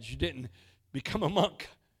glad, Dad, you didn't become a monk.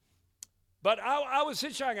 But I was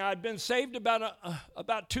hitchhiking. I'd been saved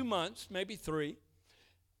about 2 months, maybe 3.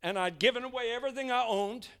 And I'd given away everything I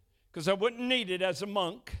owned because I wouldn't need it as a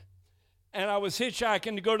monk. And I was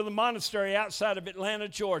hitchhiking to go to the monastery outside of Atlanta,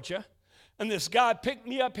 Georgia. And this guy picked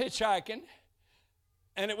me up hitchhiking.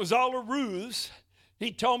 And it was all a ruse.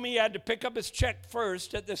 He told me he had to pick up his check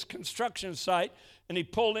first at this construction site. And he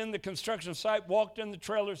pulled in the construction site, walked in the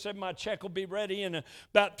trailer, said, my check will be ready in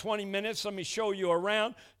about 20 minutes. Let me show you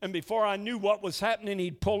around. And before I knew what was happening,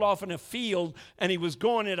 he'd pulled off in a field, and he was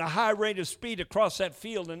going at a high rate of speed across that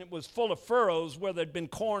field, and it was full of furrows where there'd been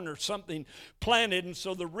corn or something planted, and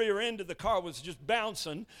so the rear end of the car was just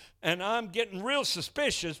bouncing. And I'm getting real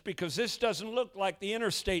suspicious because this doesn't look like the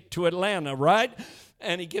interstate to Atlanta, right?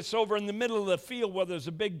 And he gets over in the middle of the field where there's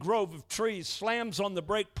a big grove of trees, slams on the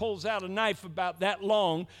brake, pulls out a knife about that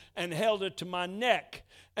long and held it to my neck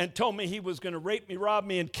and told me he was going to rape me, rob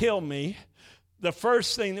me, and kill me. The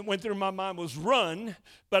first thing that went through my mind was run,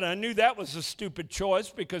 but I knew that was a stupid choice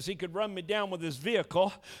because he could run me down with his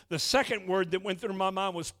vehicle. The second word that went through my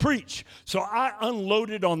mind was preach. So I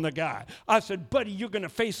unloaded on the guy. I said, buddy, you're going to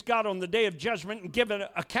face God on the day of judgment and give an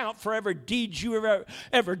account for every deed you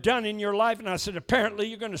ever done in your life. And I said, apparently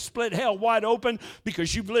you're going to split hell wide open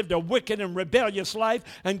because you've lived a wicked and rebellious life.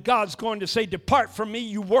 And God's going to say, depart from me,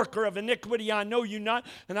 you worker of iniquity. I know you not.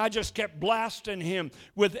 And I just kept blasting him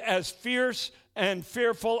with as fierce and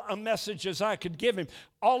fearful a message as I could give him.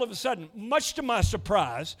 All of a sudden, much to my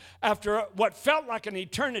surprise, after what felt like an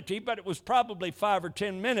eternity, but it was probably 5 or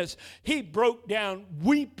 10 minutes, he broke down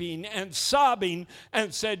weeping and sobbing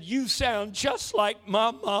and said, you sound just like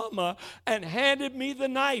my mama, and handed me the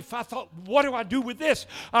knife. I thought, what do I do with this?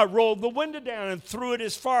 I rolled the window down and threw it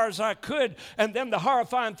as far as I could, and then the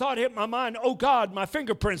horrifying thought hit my mind, oh God, my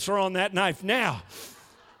fingerprints are on that knife now.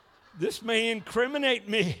 This may incriminate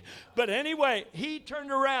me. But anyway, he turned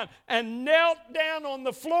around and knelt down on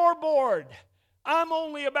the floorboard. I'm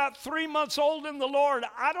only about 3 months old in the Lord.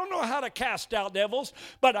 I don't know how to cast out devils,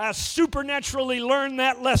 but I supernaturally learned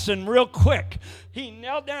that lesson real quick. He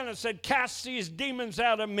knelt down and said, cast these demons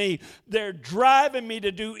out of me. They're driving me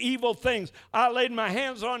to do evil things. I laid my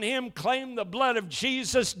hands on him, claimed the blood of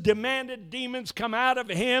Jesus, demanded demons come out of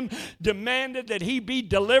him, demanded that he be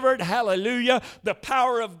delivered. Hallelujah. The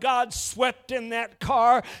power of God swept in that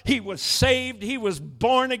car. He was saved. He was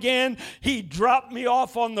born again. He dropped me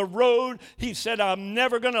off on the road. He said, I'm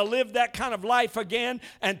never going to live that kind of life again,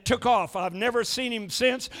 and took off. I've never seen him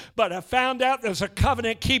since, but I found out there's a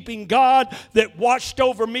covenant-keeping God that watched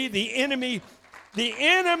over me. The enemy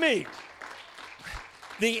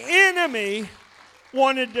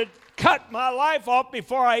wanted to cut my life off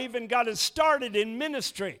before I even got it started in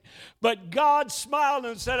ministry. But God smiled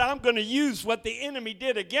and said, I'm going to use what the enemy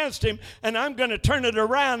did against him, and I'm going to turn it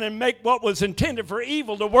around and make what was intended for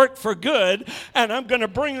evil to work for good, and I'm going to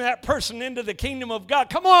bring that person into the kingdom of God.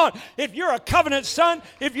 Come on, if you're a covenant son,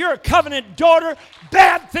 if you're a covenant daughter,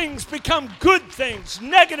 bad things become good things.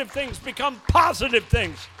 Negative things become positive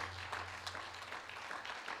things.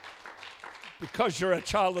 Because you're a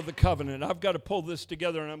child of the covenant. I've got to pull this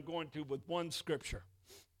together, and I'm going to with one scripture.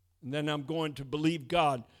 And then I'm going to believe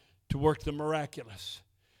God to work the miraculous.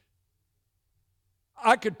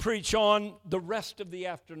 I could preach on the rest of the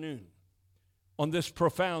afternoon on this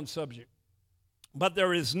profound subject. But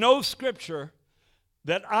there is no scripture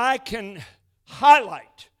that I can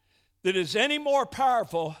highlight that is any more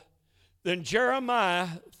powerful than Jeremiah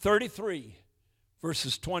 33,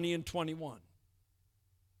 verses 20 and 21.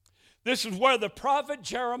 This is where the prophet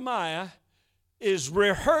Jeremiah is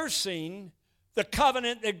rehearsing the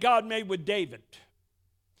covenant that God made with David.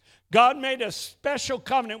 God made a special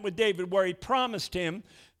covenant with David where he promised him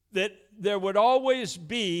that there would always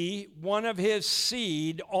be one of his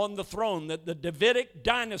seed on the throne, that the Davidic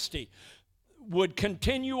dynasty would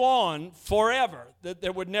continue on forever, that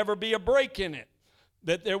there would never be a break in it,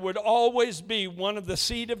 that there would always be one of the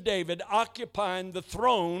seed of David occupying the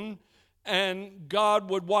throne, and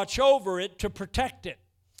God would watch over it to protect it.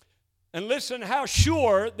 And listen how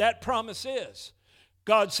sure that promise is.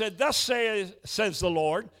 God said, thus says the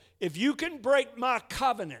Lord, if you can break my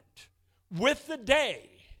covenant with the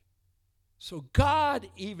day. So God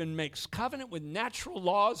even makes covenant with natural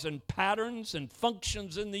laws and patterns and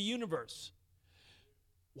functions in the universe.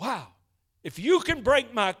 Wow. If you can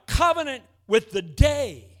break my covenant with the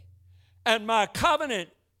day and my covenant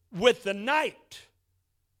with the night,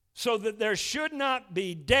 so that there should not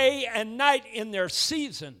be day and night in their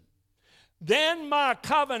season, then my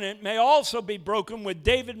covenant may also be broken with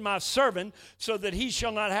David my servant, so that he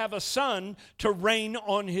shall not have a son to reign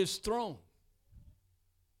on his throne.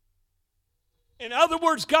 In other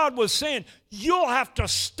words, God was saying, you'll have to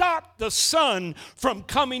stop the sun from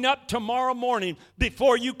coming up tomorrow morning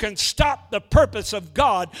before you can stop the purpose of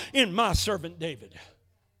God in my servant David.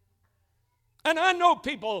 And I know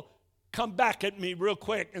people come back at me real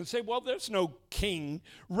quick and say, well, there's no king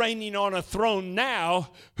reigning on a throne now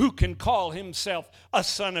who can call himself a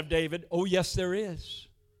son of David. Oh, yes, there is.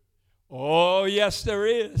 Oh, yes, there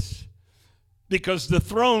is. Because the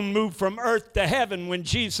throne moved from earth to heaven when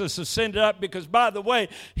Jesus ascended up. Because, by the way,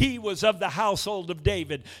 he was of the household of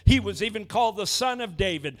David. He was even called the Son of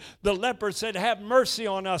David. The leper said, have mercy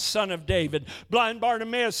on us, Son of David. Blind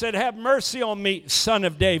Bartimaeus said, have mercy on me, Son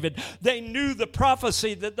of David. They knew the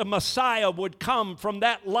prophecy that the Messiah would come from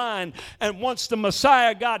that line. And once the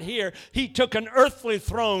Messiah got here, he took an earthly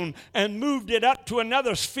throne and moved it up to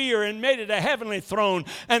another sphere and made it a heavenly throne.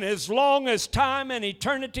 And as long as time and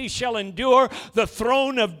eternity shall endure, the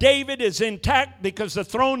throne of David is intact, because the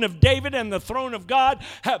throne of David and the throne of God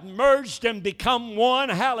have merged and become one.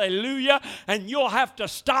 Hallelujah. And you'll have to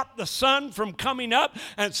stop the sun from coming up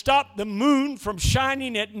and stop the moon from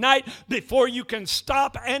shining at night before you can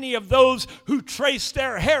stop any of those who trace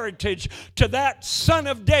their heritage to that Son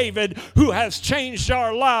of David who has changed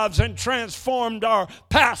our lives and transformed our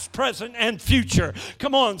past, present, and future.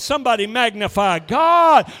 Come on, somebody magnify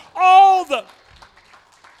God.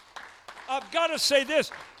 I've got to say this,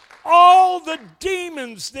 all the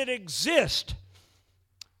demons that exist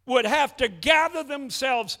would have to gather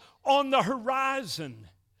themselves on the horizon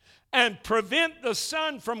and prevent the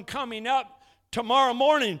sun from coming up tomorrow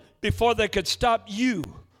morning before they could stop you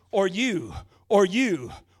or you or you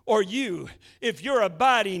or you. If you're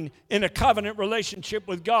abiding in a covenant relationship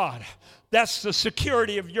with God, that's the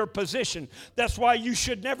security of your position. That's why you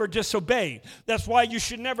should never disobey. That's why you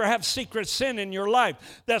should never have secret sin in your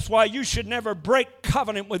life. That's why you should never break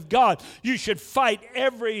covenant with God. You should fight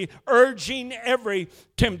every urging, every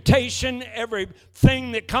temptation,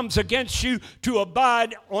 everything that comes against you to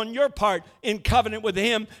abide on your part in covenant with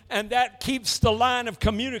Him. And that keeps the line of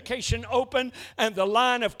communication open and the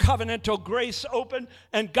line of covenantal grace open.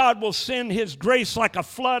 And God will send His grace like a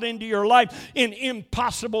flood into your life in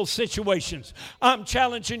impossible situations. I'm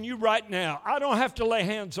challenging you right now. I don't have to lay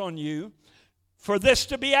hands on you for this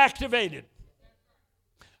to be activated.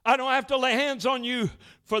 I don't have to lay hands on you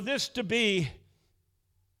for this to be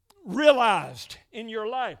realized in your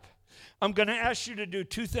life. I'm going to ask you to do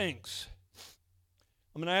two things.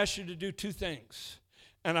 I'm going to ask you to do two things.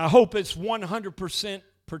 And I hope it's 100%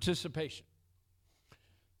 participation.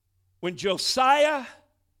 When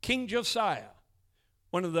King Josiah,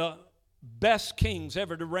 one of the best kings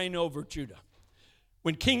ever to reign over Judah.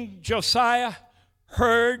 When King Josiah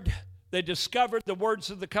heard, they discovered the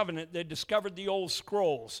words of the covenant. They discovered the old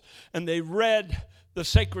scrolls. And they read the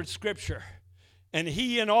sacred scripture. And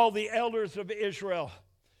he and all the elders of Israel,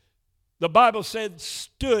 the Bible said,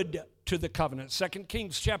 stood to the covenant. 2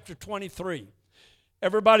 Kings chapter 23.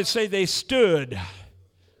 Everybody say they stood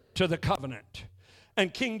to the covenant.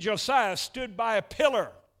 And King Josiah stood by a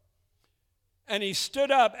pillar. And he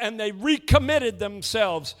stood up and they recommitted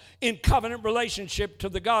themselves in covenant relationship to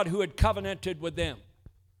the God who had covenanted with them.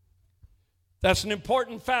 That's an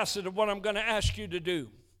important facet of what I'm going to ask you to do.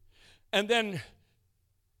 And then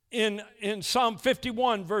in Psalm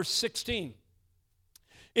 51, verse 16,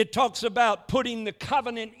 it talks about putting the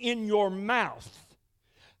covenant in your mouth.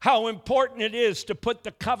 How important it is to put the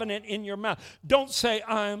covenant in your mouth. Don't say,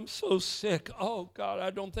 I'm so sick. Oh, God, I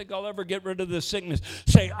don't think I'll ever get rid of this sickness.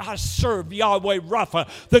 Say, I serve Yahweh Rapha,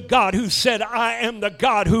 the God who said, I am the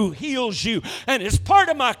God who heals you. And it's part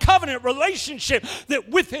of my covenant relationship that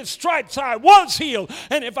with His stripes I was healed.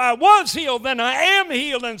 And if I was healed, then I am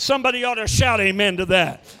healed. And somebody ought to shout amen to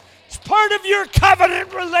that. It's part of your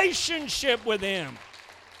covenant relationship with Him.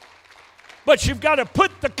 But you've got to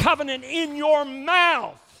put the covenant in your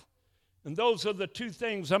mouth. And those are the two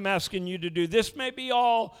things I'm asking you to do. This may be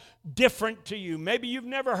all different to you. Maybe you've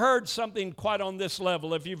never heard something quite on this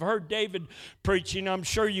level. If you've heard David preaching, I'm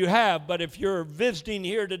sure you have. But if you're visiting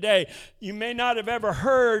here today, you may not have ever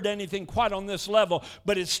heard anything quite on this level.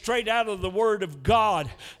 But it's straight out of the Word of God.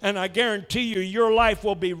 And I guarantee you, your life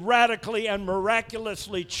will be radically and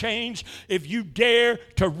miraculously changed if you dare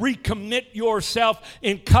to recommit yourself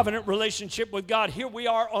in covenant relationship with God. Here we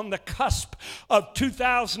are on the cusp of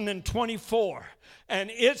 2024. And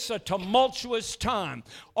it's a tumultuous time.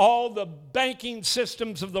 All the banking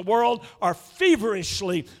systems of the world are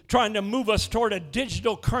feverishly trying to move us toward a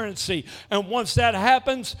digital currency. And once that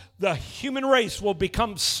happens, the human race will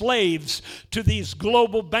become slaves to these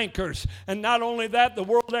global bankers. And not only that, the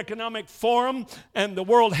World Economic Forum and the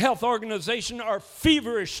World Health Organization are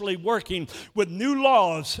feverishly working with new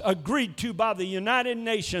laws agreed to by the United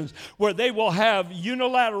Nations where they will have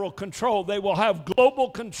unilateral control. They will have global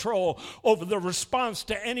control over the response response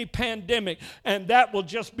to any pandemic, and that will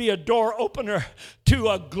just be a door opener to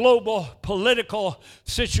a global political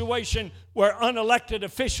situation where unelected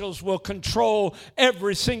officials will control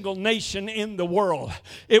every single nation in the world.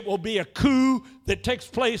 It will be a coup that takes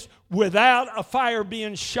place without a fire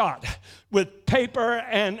being shot, with paper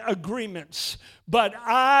and agreements. But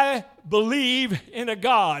I believe in a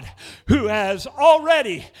God who has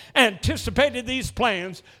already anticipated these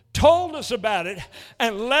plans, told us about it,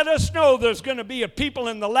 and let us know there's going to be a people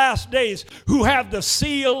in the last days who have the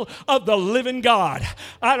seal of the living God.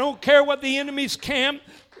 I don't care what the enemy's camp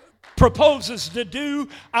proposes to do.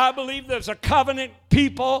 I believe there's a covenant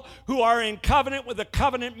people who are in covenant with a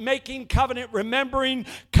covenant making, covenant remembering,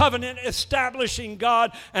 covenant establishing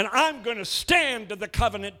God. And I'm going to stand to the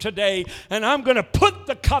covenant today, and I'm going to put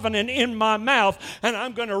the covenant in my mouth, and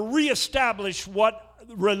I'm going to reestablish what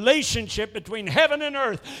relationship between heaven and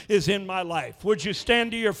earth is in my life. Would you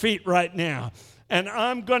stand to your feet right now? And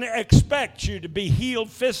I'm going to expect you to be healed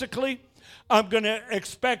physically. I'm going to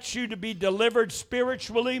expect you to be delivered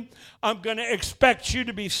spiritually. I'm going to expect you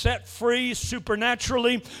to be set free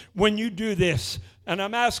supernaturally when you do this. And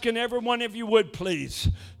I'm asking every one of you would please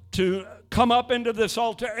to come up into this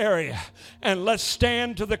altar area and let's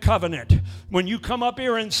stand to the covenant. When you come up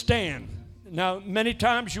here and stand, now many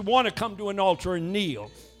times you want to come to an altar and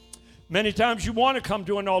kneel. Many times you want to come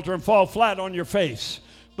to an altar and fall flat on your face.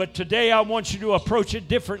 But today I want you to approach it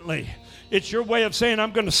differently. It's your way of saying,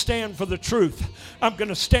 I'm going to stand for the truth. I'm going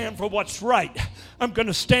to stand for what's right. I'm going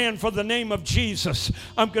to stand for the name of Jesus.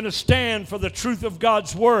 I'm going to stand for the truth of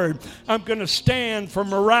God's word. I'm going to stand for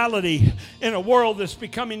morality in a world that's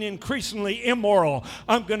becoming increasingly immoral.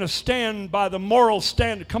 I'm going to stand by the moral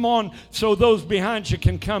standard. Come on, so those behind you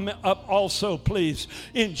can come up also, please.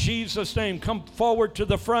 In Jesus' name, come forward to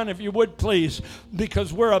the front if you would, please,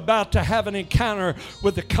 because we're about to have an encounter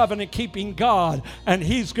with the covenant-keeping God, and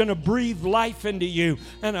He's going to breathe life into you,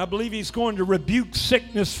 and I believe He's going to rebuke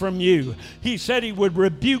sickness from you. He said He would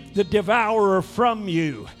rebuke the devourer from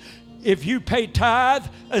you. If you pay tithe,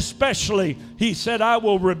 especially, He said, I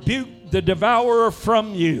will rebuke the devourer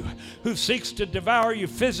from you, who seeks to devour you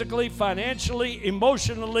physically, financially,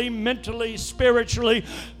 emotionally, mentally, spiritually.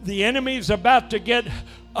 The enemy's about to get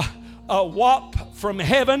a whop from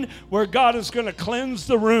heaven where God is going to cleanse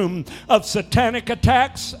the room of satanic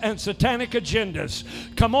attacks and satanic agendas.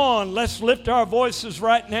 Come on, let's lift our voices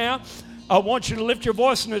right now. I want you to lift your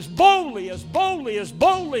voice, and as boldly as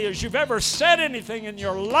you've ever said anything in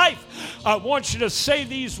your life, I want you to say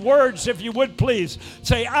these words, if you would please.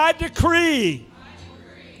 Say, I decree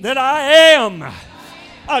that I am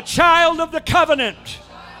a child of the covenant.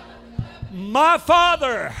 My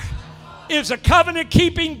Father is a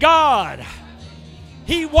covenant-keeping God.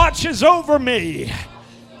 He watches over me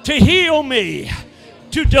to heal me,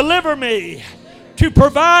 to deliver me, to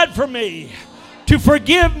provide for me, to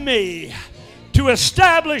forgive me, to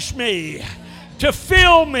establish me, to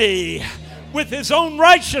fill me with His own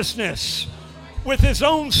righteousness, with His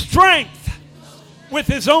own strength, with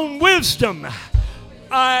His own wisdom.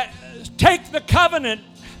 I take the covenant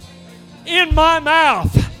in my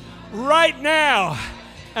mouth right now,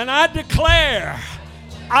 and I declare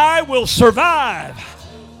I will survive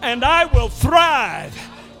and I will thrive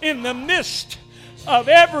in the midst of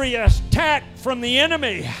every attack from the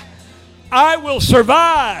enemy. I will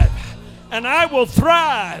survive and I will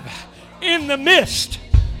thrive in the midst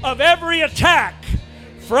of every attack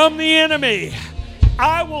from the enemy.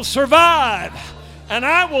 I will survive and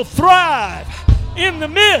I will thrive in the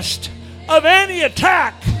midst of any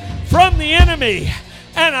attack from the enemy.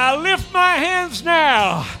 And I lift my hands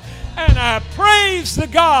now and I praise the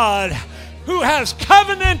God who has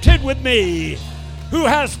covenanted with me, who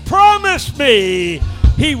has promised me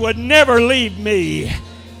He would never leave me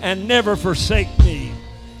and never forsake me.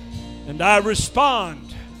 And I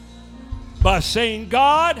respond by saying,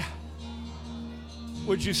 God,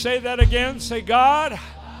 would you say that again? Say, God,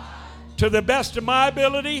 to the best of my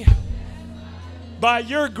ability, by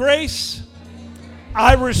your grace,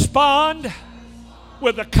 I respond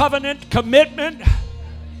with a covenant commitment.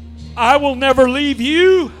 I will never leave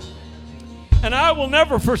you, and I will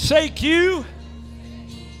never forsake you,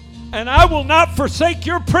 and I will not forsake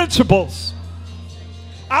your principles.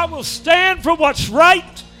 I will stand for what's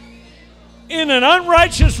right in an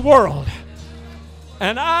unrighteous world,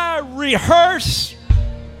 and I rehearse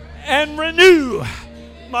and renew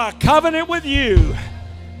my covenant with you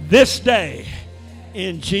this day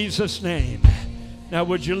in Jesus' name. Now,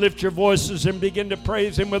 would you lift your voices and begin to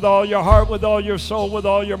praise Him with all your heart, with all your soul, with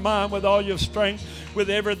all your mind, with all your strength, with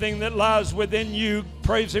everything that lies within you.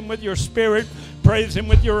 Praise Him with your spirit. Praise Him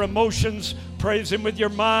with your emotions. Praise Him with your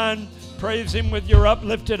mind. Praise Him with your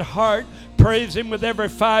uplifted heart. Praise Him with every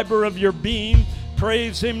fiber of your being.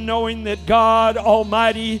 Praise Him knowing that God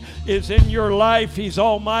Almighty is in your life. He's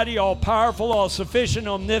Almighty, all-powerful, all-sufficient,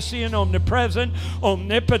 omniscient, omnipresent,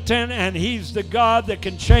 omnipotent, and He's the God that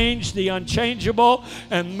can change the unchangeable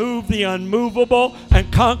and move the unmovable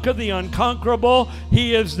and conquer the unconquerable.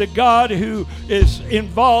 He is the God who is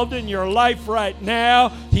involved in your life right now.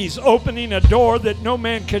 He's opening a door that no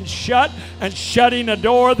man can shut and shutting a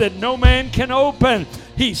door that no man can open.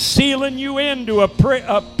 He's sealing you into a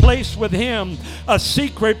place with Him, a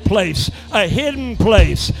secret place, a hidden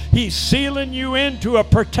place. He's sealing you into a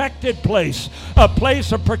protected place, a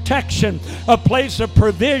place of protection, a place of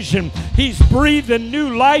provision. He's breathing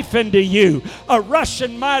new life into you. A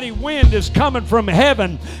rushing mighty wind is coming from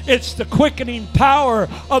heaven. It's the quickening power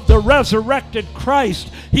of the resurrected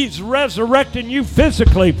Christ. He's resurrecting you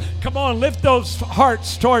physically. Come on, lift those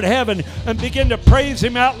hearts toward heaven and begin to praise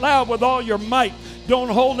Him out loud with all your might. Don't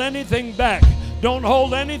hold anything back. Don't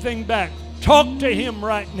hold anything back. Talk to Him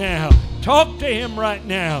right now. Talk to Him right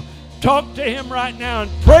now. Talk to Him right now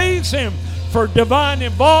and praise Him for divine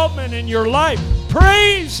involvement in your life.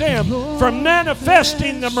 Praise Him for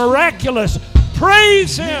manifesting the miraculous.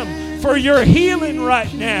 Praise Him for your healing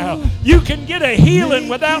right now. You can get a healing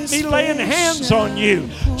without me laying hands on you.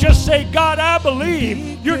 Just say, God, I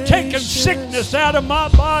believe you're taking sickness out of my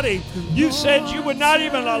body. You said you would not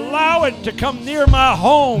even allow it to come near my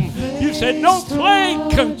home. You said no plague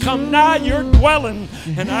can come nigh your dwelling.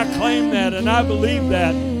 And I claim that and I believe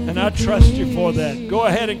that and I trust you for that. Go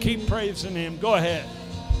ahead and keep praising Him. Go ahead.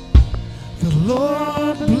 The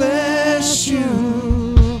Lord bless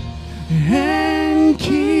you and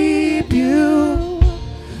keep you,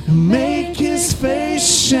 and make His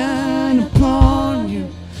face shine upon you,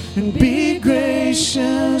 and be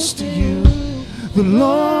gracious to you. The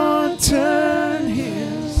Lord turn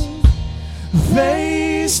His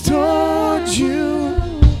face towards you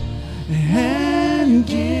and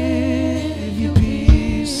give you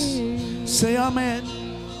peace. Say amen.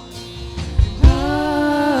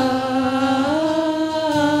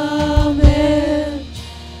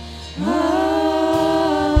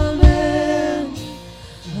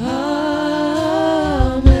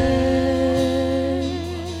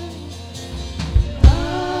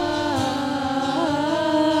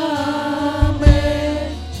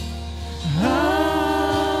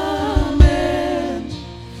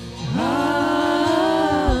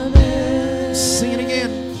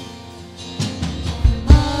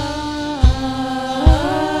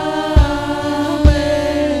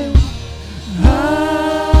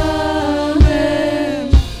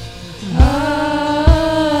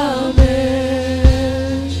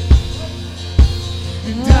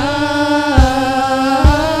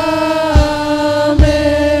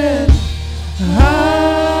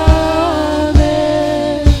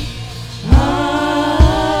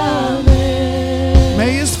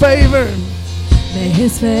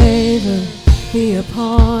 His favor be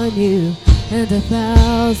upon you and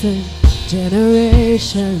 1,000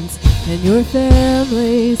 generations, and your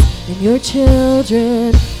families, and your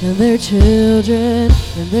children, and their children,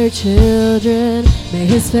 and their children. May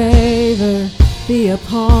His favor be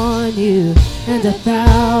upon you and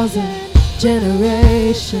 1,000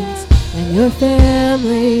 generations, and your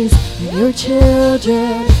families, and your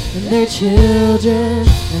children, and their children,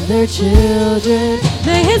 and their children.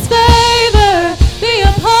 May His favor be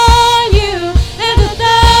upon you and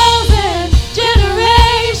 1,000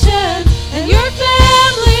 generations, and your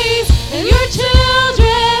families, and your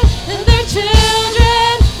children, and their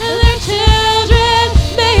children, and their children.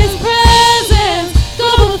 May His presence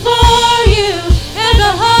go before you, and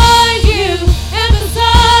behind you, and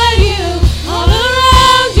beside you, all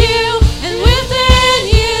around you, and within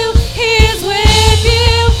you. He is with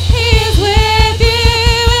you. He is with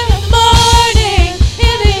you in the morning,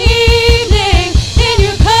 in the evening, in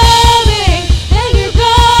your car.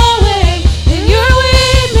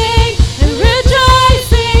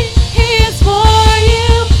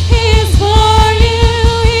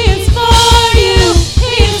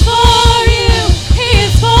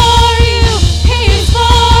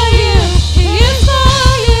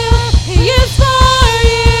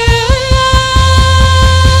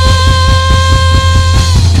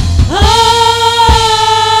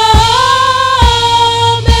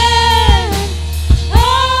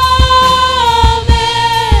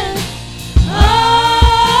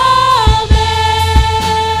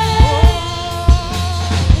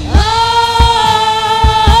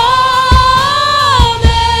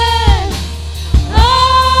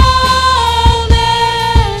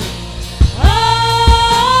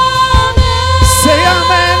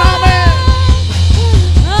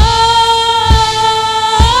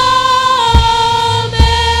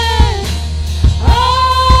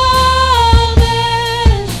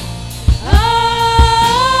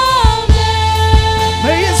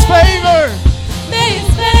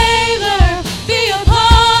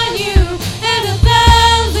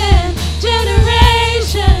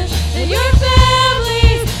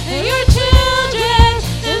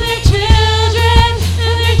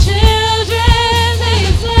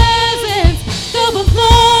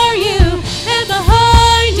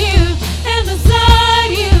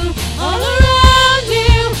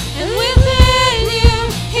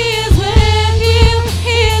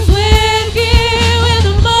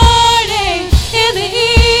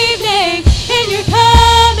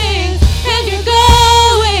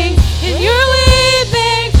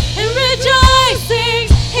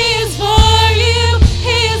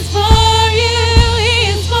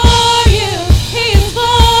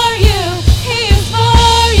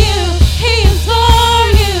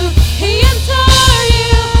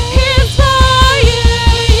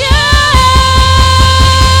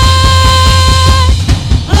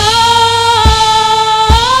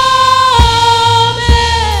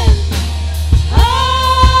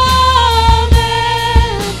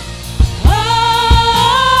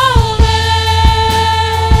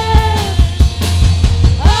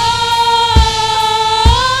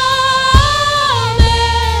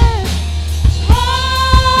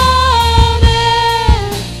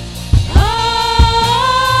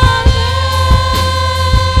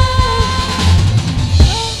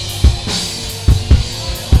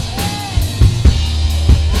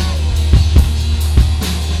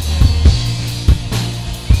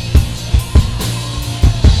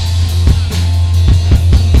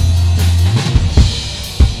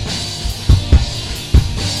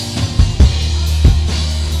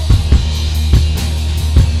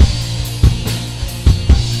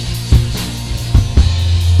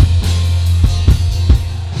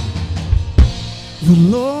 The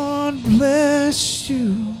Lord bless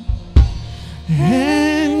you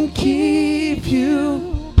and keep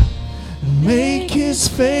you, and make his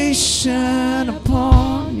face shine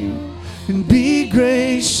upon you, and be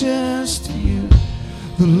gracious to you.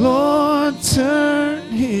 The Lord turn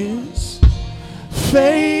his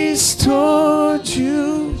face toward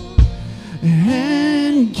you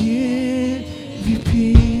and give you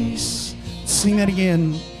peace. Sing that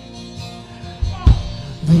again.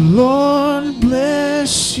 The Lord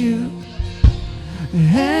bless you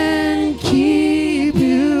and keep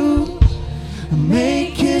you, and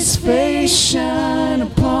make his face shine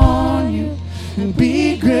upon you, and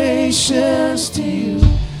be gracious to you.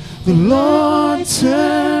 The Lord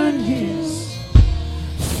turn his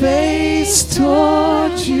face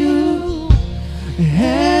toward you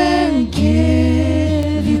and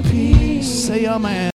give you peace. Say amen.